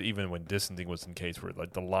ones, especially even when distancing was in case where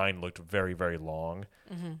like the line looked very, very long,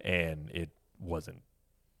 and it wasn't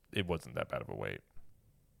it wasn't that bad of a wait.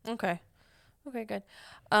 Okay, good.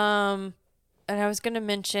 And I was going to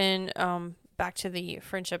mention back to the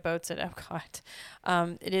friendship boats at Epcot.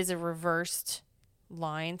 It is a reversed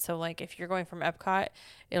line. So like if you're going from Epcot,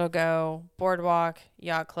 it'll go Boardwalk,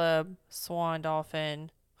 Yacht Club, Swan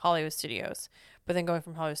Dolphin, Hollywood Studios. But then going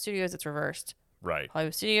from Hollywood Studios, it's reversed. Right.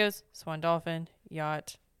 Hollywood Studios, Swan Dolphin,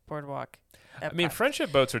 Yacht, Boardwalk, Epcot. I mean,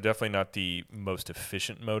 friendship boats are definitely not the most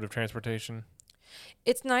efficient mode of transportation.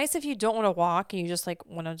 It's nice if you don't want to walk and you just like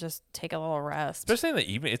want to just take a little rest. Especially in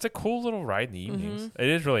the evening. It's a cool little ride in the evenings. Mm-hmm. It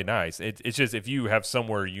is really nice. It's just if you have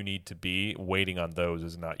somewhere you need to be, waiting on those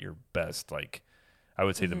is not your best, like, I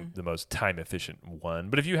would say the most time efficient one.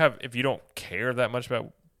 But if you don't care that much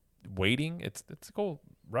about waiting, it's a cool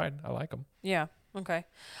ride. I like them. Yeah. Okay.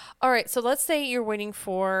 All right. So let's say you're waiting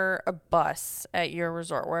for a bus at your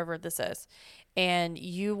resort, wherever this is, and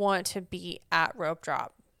you want to be at rope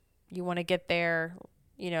drop. You want to get there,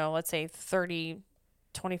 let's say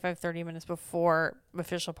 25, 30 minutes before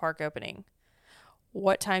official park opening.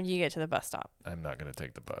 What time do you get to the bus stop? I'm not going to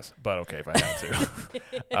take the bus, but okay, if I had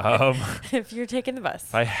to. If you're taking the bus.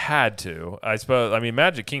 If I had to, I suppose,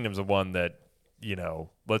 Magic Kingdom's the one that,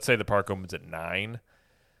 let's say the park opens at 9.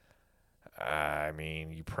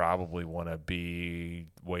 You probably want to be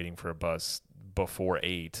waiting for a bus before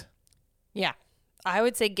 8. Yeah. I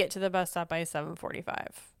would say get to the bus stop by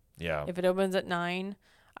 7:45. Yeah. If it opens at 9,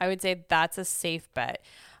 I would say that's a safe bet.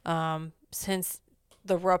 Since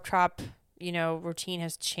the rope drop, routine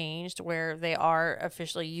has changed where they are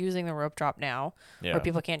officially using the rope drop now, where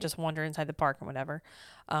people can't just wander inside the park and whatever.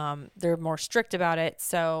 They're more strict about it.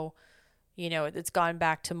 So, it's gone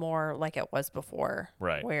back to more like it was before.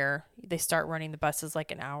 Right. Where they start running the buses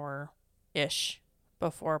like an hour-ish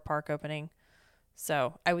before park opening.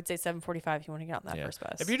 So I would say 7:45 if you want to get on that first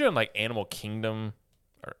bus. If you're doing like Animal Kingdom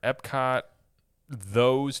or Epcot,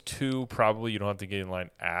 those two probably you don't have to get in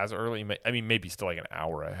line as early. Maybe still like an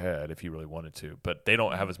hour ahead if you really wanted to, but they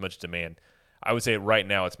don't have as much demand. I would say right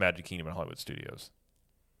now it's Magic Kingdom and Hollywood Studios.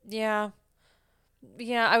 Yeah,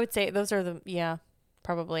 I would say those are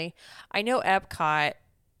probably. I know Epcot,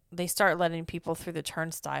 they start letting people through the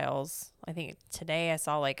turnstiles. I think today I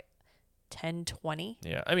saw like 10:20.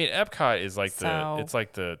 Yeah, Epcot is like it's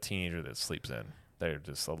like the teenager that sleeps in. They're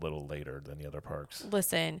just a little later than the other parks.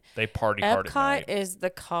 Listen, they party hard at night. Epcot is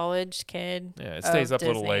the college kid. Yeah, it stays up a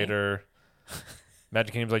little later.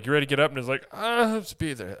 Magic Kingdom's like, you ready to get up? And it's like, let's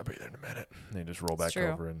be there. I'll be there in a minute. And they just roll back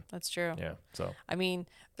over. And that's true. Yeah, so.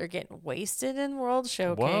 They're getting wasted in World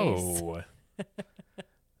Showcase. Whoa.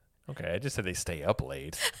 Okay, I just said they stay up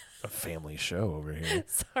late. A family show over here.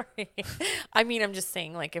 Sorry. I'm just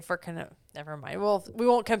saying, like, if we're never mind. Well, we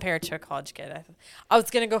won't compare it to a college kid. I was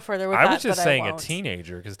going to go further with that, I was just saying a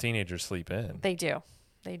teenager because teenagers sleep in. They do.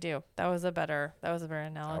 That was a better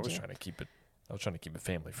analogy. I was trying to keep it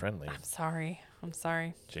family friendly. I'm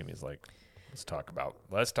sorry. Jamie's like, let's talk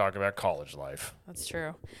about college life. That's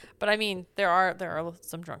true. But there are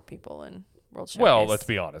some drunk people in World Showcase. Well, let's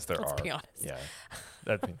be honest. Let's be honest. Yeah.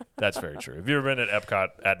 That's very true. If you've ever been at Epcot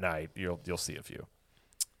at night, you'll see a few.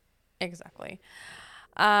 Exactly.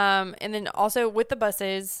 And then also with the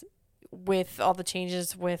buses, with all the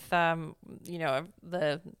changes with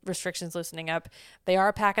the restrictions loosening up, they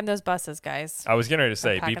are packing those buses, guys. I was getting ready to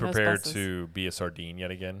say, be prepared to be a sardine yet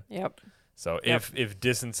again. Yep. So if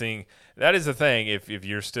distancing, that is the thing. If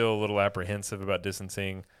you're still a little apprehensive about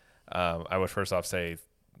distancing, I would first off say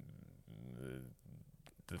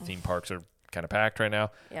the theme parks are kind of packed right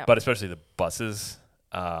now, but especially the buses.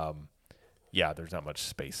 There's not much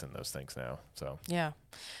space in those things now. So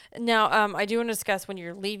now I do want to discuss when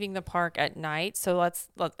you're leaving the park at night. So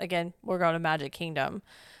again, we're going to Magic Kingdom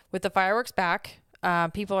with the fireworks back.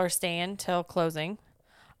 People are staying till closing,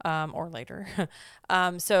 or later.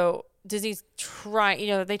 So Disney's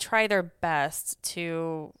they try their best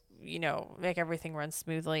to make everything run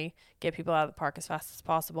smoothly, get people out of the park as fast as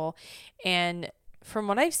possible, and from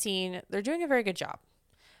what I've seen, they're doing a very good job.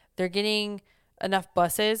 They're getting enough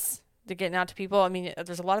buses. They're getting out to people.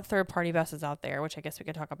 There's a lot of third-party buses out there, which I guess we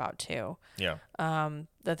could talk about too. Yeah.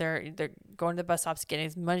 That they're going to the bus stops, getting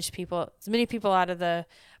as many people out of the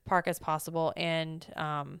park as possible, and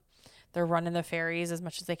they're running the ferries as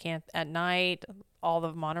much as they can at night. All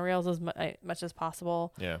the monorails as much as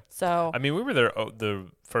possible. Yeah. So we were there the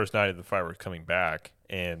first night of the fireworks coming back,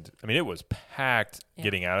 and it was packed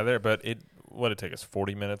getting out of there, but what did it take us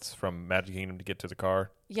 40 minutes from Magic Kingdom to get to the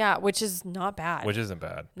car? Yeah, which is not bad. Which isn't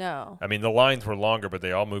bad. No. The lines were longer, but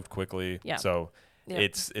they all moved quickly. Yeah. So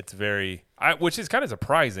it's very, which is kind of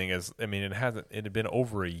surprising, as it had been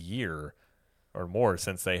over a year or more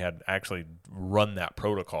since they had actually run that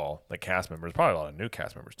protocol. The cast members, probably a lot of new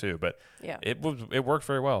cast members too, but Yeah. it worked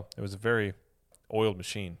very well. It was a very oiled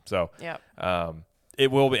machine. So Yeah.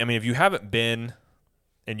 it will be. I mean, if you haven't been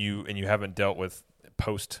and you haven't dealt with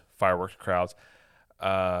post fireworks crowds,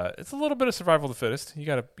 it's a little bit of survival of the fittest. You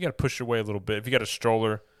gotta push your way a little bit. If you got a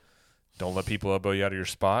stroller, don't let people elbow you out of your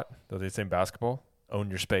spot. Though they say in basketball, own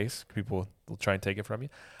your space. People will try and take it from you.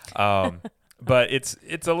 But it's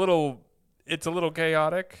a little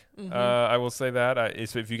chaotic. I will say that.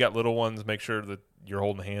 If you got little ones, make sure that you're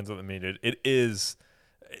holding hands with them. I mean, it is.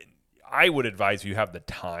 I would advise if you have the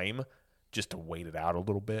time just to wait it out a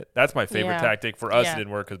little bit. That's my favorite tactic. For us, it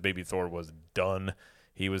didn't work because baby Thor was done.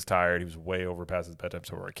 He was tired. He was way over past his bedtime,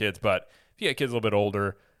 so were our kids. But if you got kids a little bit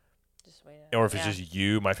older, Just wait or if it's just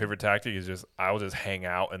you, my favorite tactic is I'll just hang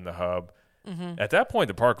out in the hub. At that point,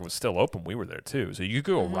 the park was still open. We were there too, so you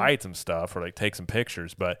could go ride some stuff or like take some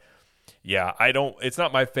pictures. But yeah, it's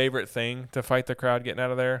not my favorite thing to fight the crowd getting out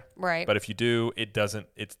of there. Right. But if you do,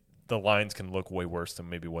 the lines can look way worse than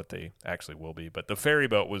maybe what they actually will be. But the ferry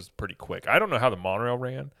boat was pretty quick. I don't know how the monorail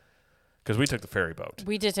ran because we took the ferry boat.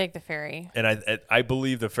 We did take the ferry. And I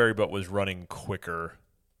believe the ferry boat was running quicker.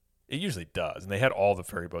 It usually does. And they had all the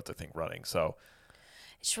ferry boats, I think, running. So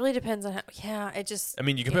It just really depends on how. Yeah, it just. I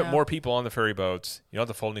mean, you can put more people on the ferry boats. You don't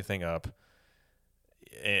have to fold anything up.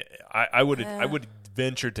 I would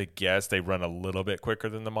venture to guess they run a little bit quicker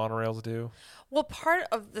than the monorails do. Well, part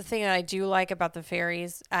of the thing that I do like about the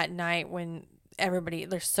ferries at night when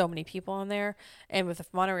there's so many people on there, and with the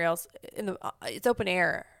monorails, it's open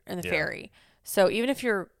air in the ferry. So even if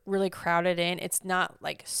you're really crowded in, it's not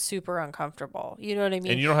like super uncomfortable. You know what I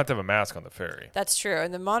mean? And you don't have to have a mask on the ferry. That's true.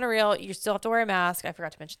 And the monorail, you still have to wear a mask. I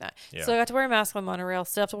forgot to mention that. Yeah. So you have to wear a mask on monorail.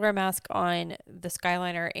 Still have to wear a mask on the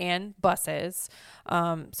Skyliner and buses.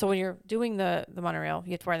 So when you're doing the monorail,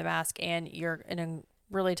 you have to wear the mask, and you're in a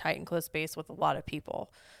really tight and close space with a lot of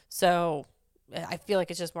people. So I feel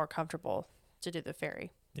like it's just more comfortable to do the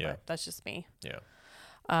ferry. Yeah. But that's just me. Yeah.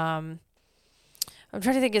 I'm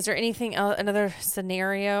trying to think, is there anything else, another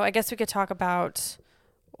scenario? I guess we could talk about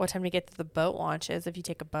what time to get to the boat launches if you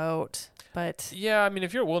take a boat. But yeah, I mean,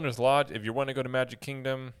 if you're at Wilderness Lodge, if you want to go to Magic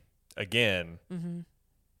Kingdom, again,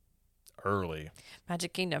 early.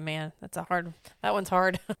 Magic Kingdom, man, that one's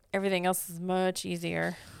hard. Everything else is much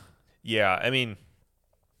easier. Yeah, I mean,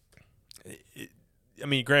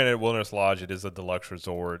 granted, Wilderness Lodge, it is a deluxe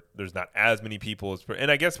resort. There's not as many people and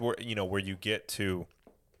I guess where you get to,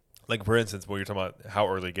 like, for instance, when you're talking about how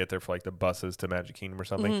early to get there for like the buses to Magic Kingdom or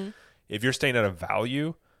something, if you're staying at a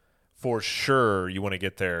value, for sure you want to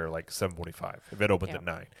get there like 7:45 if it opens at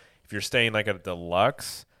 9. If you're staying like at a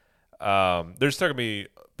deluxe, there's still gonna be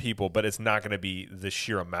people, but it's not gonna be the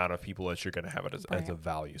sheer amount of people that you're gonna have it as a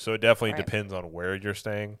value. So it definitely depends on where you're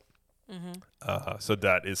staying. So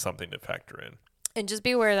that is something to factor in. And just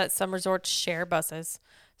be aware that some resorts share buses.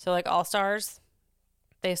 So like All Stars,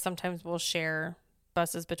 they sometimes will share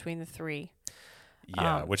buses between the three.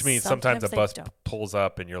 Yeah, which means sometimes a bus pulls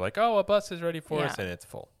up and you're like, oh, a bus is ready for us, and it's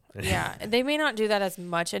full. Yeah, they may not do that as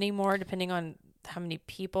much anymore depending on how many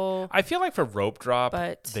people. I feel like for Rope Drop,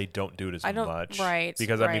 but they don't do it as much. Right.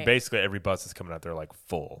 Because, I mean, basically every bus is coming out there like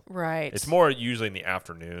full. Right. It's more usually in the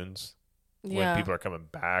afternoons when people are coming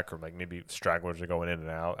back, or like maybe stragglers are going in and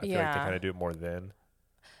out. I feel like they kind of do it more then.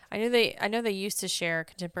 I know they used to share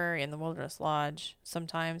Contemporary and the Wilderness Lodge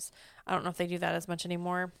sometimes. I don't know if they do that as much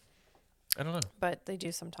anymore. I don't know, but they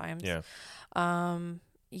do sometimes. Yeah.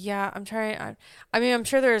 Yeah, I'm trying. I'm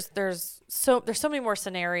sure there's so many more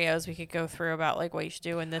scenarios we could go through about like what you should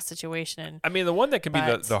do in this situation. I mean, the one that can be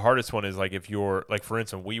the hardest one is like if you're like, for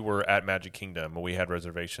instance, we were at Magic Kingdom and we had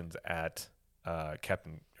reservations at Kona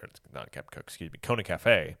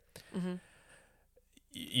Cafe.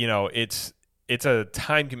 You know, it's a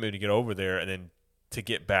time commitment to get over there and then to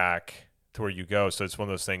get back to where you go. So it's one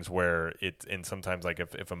of those things where and sometimes like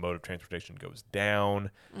if a mode of transportation goes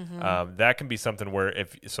down, that can be something where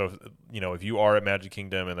if you are at Magic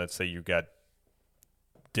Kingdom and let's say you got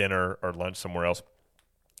dinner or lunch somewhere else,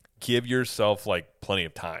 give yourself like plenty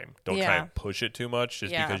of time. Don't try and push it too much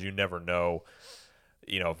just because you never know,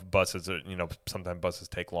 if buses are, sometimes buses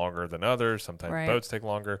take longer than others. Sometimes boats take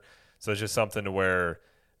longer. So it's just something to where,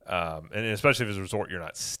 and especially if it's a resort you're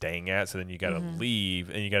not staying at, so then you got to leave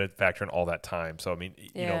and you got to factor in all that time. So I mean,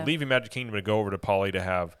 leaving Magic Kingdom to go over to Poly to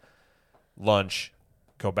have lunch,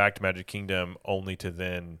 go back to Magic Kingdom only to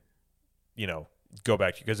then, go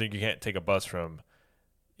back because you can't take a bus from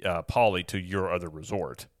Poly to your other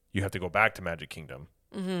resort. You have to go back to Magic Kingdom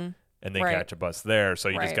and then catch a bus there. So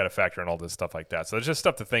you just got to factor in all this stuff like that. So it's just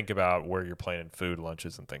stuff to think about where you're planning food,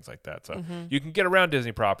 lunches, and things like that. So you can get around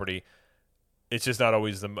Disney property it's just not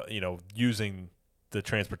always using the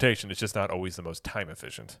transportation. It's just not always the most time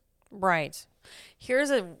efficient. Right. Here's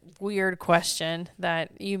a weird question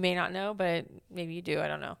that you may not know, but maybe you do. I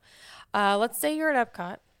don't know. Let's say you're at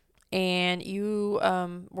Epcot and you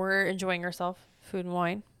were enjoying yourself, food and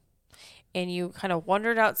wine, and you kind of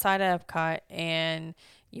wandered outside of Epcot and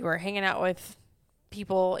you were hanging out with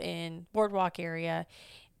people in Boardwalk area,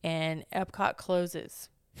 and Epcot closes.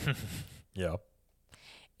 Yeah.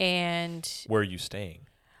 And where are you staying?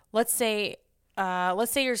 Let's say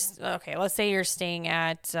you're staying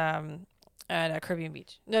at a Caribbean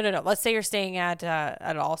Beach. No. Let's say you're staying at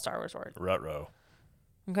an All-Star Resort. Ruh-roh.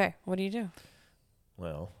 Okay, what do you do?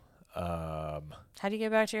 Well, how do you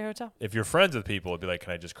get back to your hotel? if you're friends with people, it'd be like,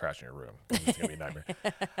 can I just crash in your room? It's gonna be a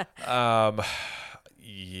nightmare.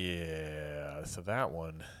 Yeah. So that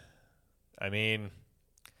one, I mean,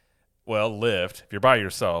 well, Lyft. If you're by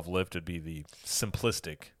yourself, Lyft would be the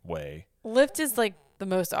simplistic way. Lyft is like the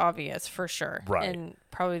most obvious for sure, Right. and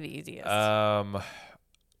probably the easiest.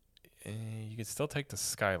 You could still take the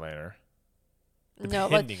Skyliner. No,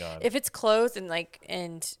 Depending on. if it's closed and Well,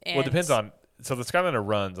 it depends on. So the Skyliner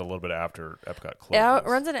runs a little bit after Epcot closes. Yeah, it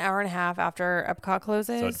runs an hour and a half after Epcot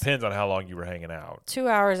closes. So it depends on how long you were hanging out. 2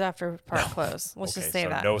 hours after park close. Let's just say so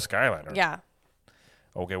that. no Skyliner. Yeah.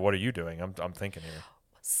 Okay, what are you doing? I'm thinking here.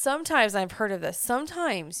 Sometimes I've heard of this.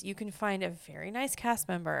 Sometimes you can find a very nice cast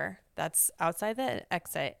member that's outside the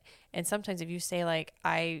exit, and sometimes if you say let's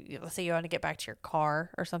say you want to get back to your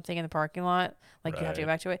car or something in the parking lot, you have to Right. get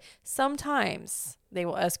back to it. Sometimes they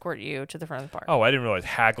will escort you to the front of the park. Oh, I didn't realize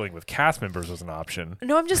haggling with cast members was an option.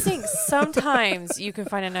 No, I'm just saying sometimes you can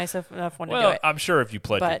find a nice enough one to do Well, it. I'm sure if you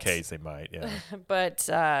pled your But- case, they might. Yeah. But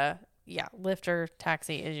yeah, Lyft or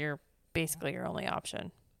taxi is basically your only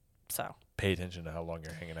option. So Pay attention to how long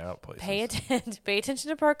you're hanging out. Places. pay attention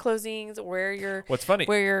to park closings, where your What's funny?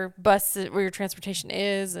 where your transportation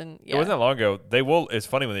is, and It wasn't that long ago. They will. It's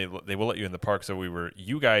funny when they will let you in the park. So you were at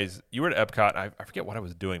Epcot. I forget what I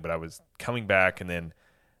was doing, but I was coming back, and then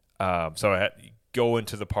so I had to go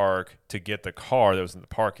into the park to get the car that was in the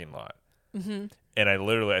parking lot. Mm-hmm. And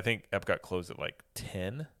I think Epcot closed at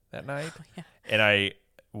 10 that night, Yeah. and I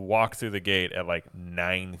walked through the gate at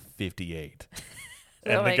 9:58.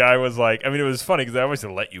 They're And the guy was like, it was funny because they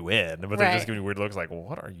obviously let you in, but they're Right. just giving you weird looks like, well,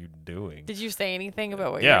 what are you doing? Did you say anything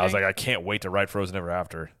about what? Yeah, you I was doing? like, I can't wait to ride Frozen Ever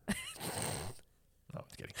After. No, I'm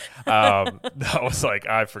just kidding. I was like,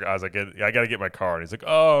 I forgot. I was like, I got to get my car. And he's like,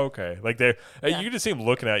 oh, okay. You could just see him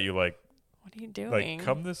looking at you like, what are you doing?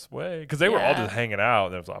 come this way. Because they were all Yeah. just hanging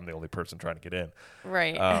out. And I'm the only person trying to get in.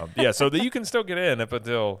 Right. Yeah, so that you can still get in up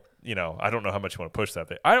until, I don't know how much you want to push that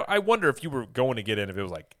thing. I wonder if you were going to get in, if it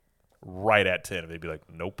was right at 10, if they'd be like,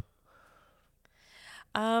 nope.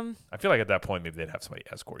 I feel like at that point, maybe they'd have somebody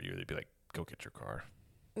escort you. They'd be like, go get your car.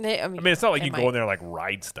 It's not like they you go in there and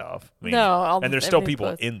ride stuff. No, and there's still everything's people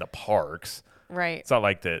closed. in the parks. Right. It's not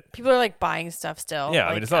like that. People are buying stuff still.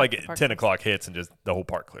 Yeah, it's not at the like park 10 places. o'clock hits and just the whole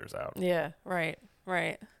park clears out. Yeah. Right.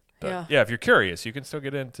 But Yeah. if you're curious, you can still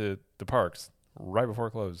get into the parks right before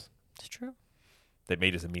it closes. It's true. They may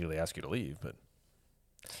just immediately ask you to leave, but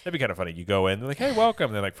that'd be kind of funny. You go in, they're like, hey,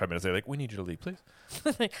 welcome. And then 5 minutes, they're like, we need you to leave, please.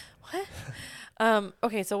 What?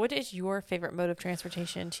 Okay, so what is your favorite mode of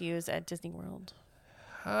transportation to use at Disney World?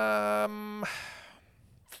 I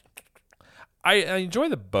enjoy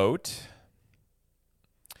the boat.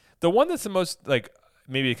 The one that's the most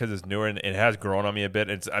maybe because it's newer and it has grown on me a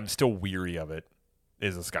bit. I'm still weary of it.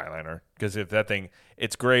 Is the Skyliner, because if that thing,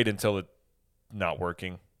 it's great until it's not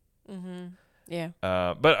working. Mm-hmm. Yeah.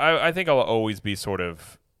 But I think I'll always be sort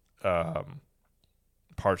of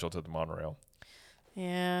partial to the monorail.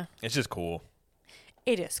 Yeah. It's just cool.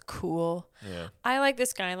 It is cool. Yeah. I like the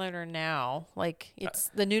Skyliner now. It's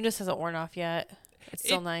the newness hasn't worn off yet. It's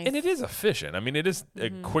still nice. And it is efficient. It is a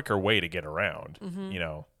quicker way to get around.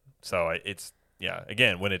 Mm-hmm. So it's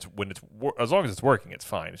again, when it's as long as it's working, it's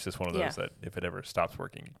fine. It's just one of those Yeah. that if it ever stops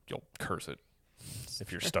working, you'll curse it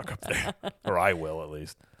if you're stuck up there, or I will at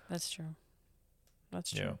least. That's true.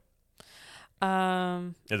 That's Yeah. true.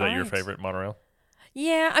 Is that your alright. favorite monorail?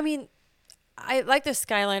 Yeah, I like the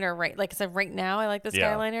Skyliner, right? Like I said, right now I like the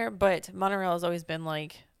Yeah. Skyliner, but monorail has always been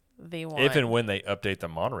the one. If and when they update the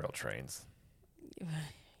monorail trains,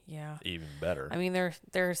 Yeah. even better.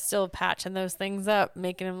 They're still patching those things up,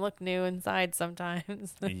 making them look new inside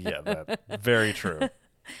sometimes. Yeah, that's very true.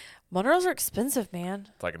 Monorails are expensive, man.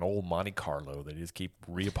 It's like an old Monte Carlo. They just keep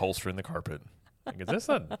reupholstering the carpet. Is this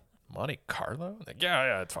a Monte Carlo?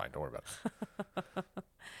 Yeah, it's fine. Don't worry about it.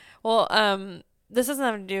 Well, this doesn't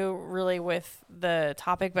have to do really with the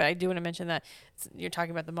topic, but I do want to mention that you're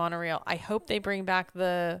talking about the monorail. I hope they bring back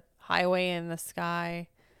the highway in the sky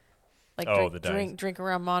Like Oh, drink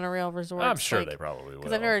around monorail resorts. I'm sure like, they probably will.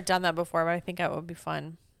 Because I've never done that before, but I think that would be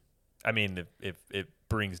fun. I mean, if it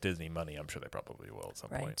brings Disney money, I'm sure they probably will at some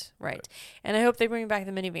point. Right. And I hope they bring back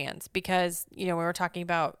the minivans because, we were talking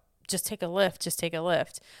about just take a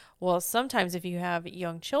lift. Well, sometimes if you have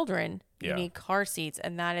young children, you need car seats,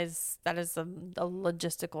 and that is a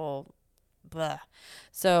logistical blah.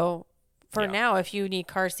 So for now, if you need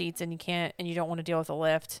car seats and you don't want to deal with a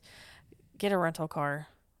lift, get a rental car.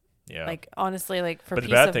 Yeah. Like, honestly, like, for but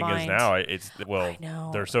peace the bad of thing mind. is now I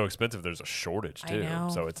know. they're so expensive. There's a shortage too, know.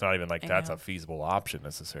 so it's not even like that's know. a feasible option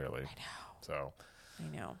necessarily. I know. So.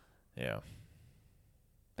 I know. Yeah.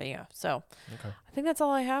 But yeah, so Okay. I think that's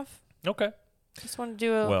all I have. Okay. Just want to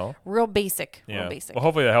do a real basic. Yeah. Real basic. Well,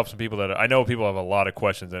 hopefully that helps some people I know people have a lot of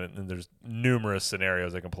questions and there's numerous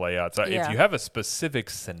scenarios they can play out. So if you have a specific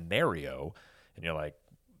scenario and you're like,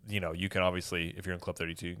 you can obviously, if you're in Club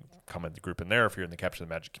 32, come in the group in there. If you're in the Capture the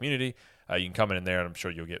Magic community, you can come in there, and I'm sure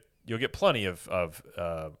you'll get plenty of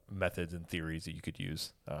methods and theories that you could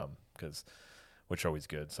use, which are always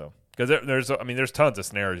good. So because there's tons of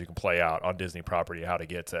scenarios you can play out on Disney property, how to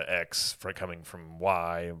get to X for coming from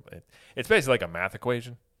Y. It's basically like a math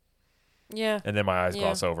equation. Yeah. And then my eyes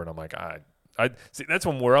gloss over, and I'm like, I see. That's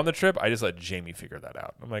when we're on the trip. I just let Jamie figure that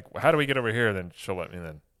out. I'm like, how do we get over here? And then she'll let me. And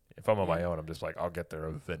then if I'm on my own, I'm just like, I'll get there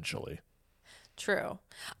eventually. True.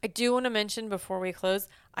 I do want to mention before we close,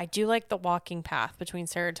 I do like the walking path between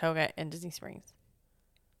Saratoga and Disney Springs.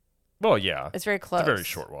 Well, yeah. It's very close. It's a very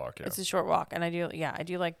short walk, yeah. It's a short walk, and I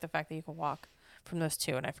do like the fact that you can walk from those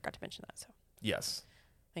two, and I forgot to mention that, so. Yes.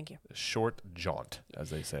 Thank you. A short jaunt, as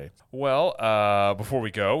they say. Well, before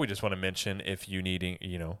we go, we just want to mention if you needing,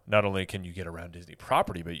 not only can you get around Disney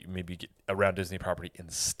property, but you maybe get around Disney property in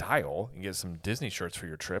style and get some Disney shirts for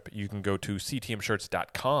your trip. You can go to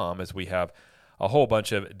ctmshirts.com as we have a whole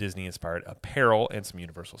bunch of Disney-inspired apparel and some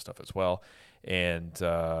Universal stuff as well. And,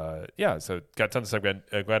 so got tons of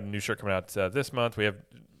stuff. Got a new shirt coming out this month. We have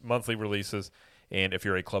monthly releases. And if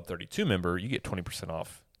you're a Club 32 member, you get 20%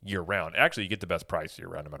 off year-round. Actually, you get the best price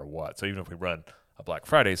year-round no matter what. So even if we run a Black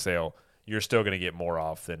Friday sale, you're still going to get more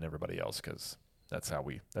off than everybody else because that's how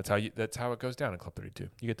it goes down in Club 32.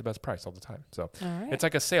 You get the best price all the time. So It's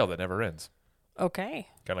like a sale that never ends. Okay.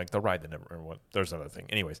 Kind of like the ride that never ends. There's another thing.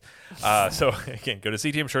 Anyways, so again, go to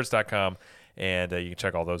ctmshirts.com and you can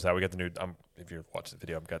check all those out. We got the new. If you're watching the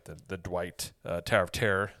video, I've got the Dwight Tower of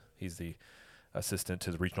Terror. He's the assistant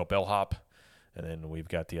to the regional bellhop. And then we've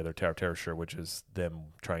got the other Tower of Terror shirt, which is them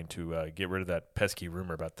trying to get rid of that pesky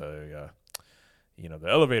rumor about the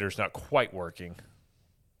elevator's not quite working,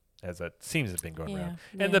 as that seems to have been going around.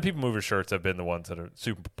 And the People Mover shirts have been the ones that are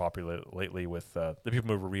super popular lately with the People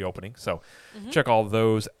Mover reopening. So check all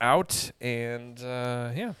those out. And,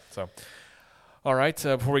 so. All right,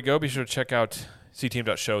 before we go, be sure to check out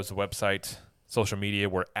ctm.shows, the website, social media.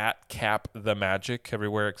 We're at Cap the Magic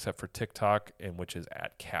everywhere except for TikTok, and which is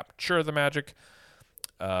at Capture the Magic.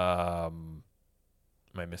 Am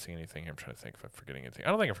I missing anything? I'm trying to think if I'm forgetting anything. I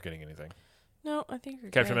don't think I'm forgetting anything. No, I think you're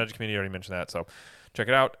Capture good. the Magic community, already mentioned that, so check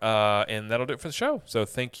it out. And that'll do it for the show. So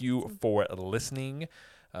thank you for listening.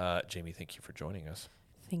 Jamie, thank you for joining us.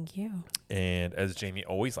 Thank you. And as Jamie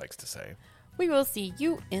always likes to say, we will see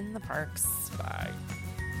you in the parks. bye.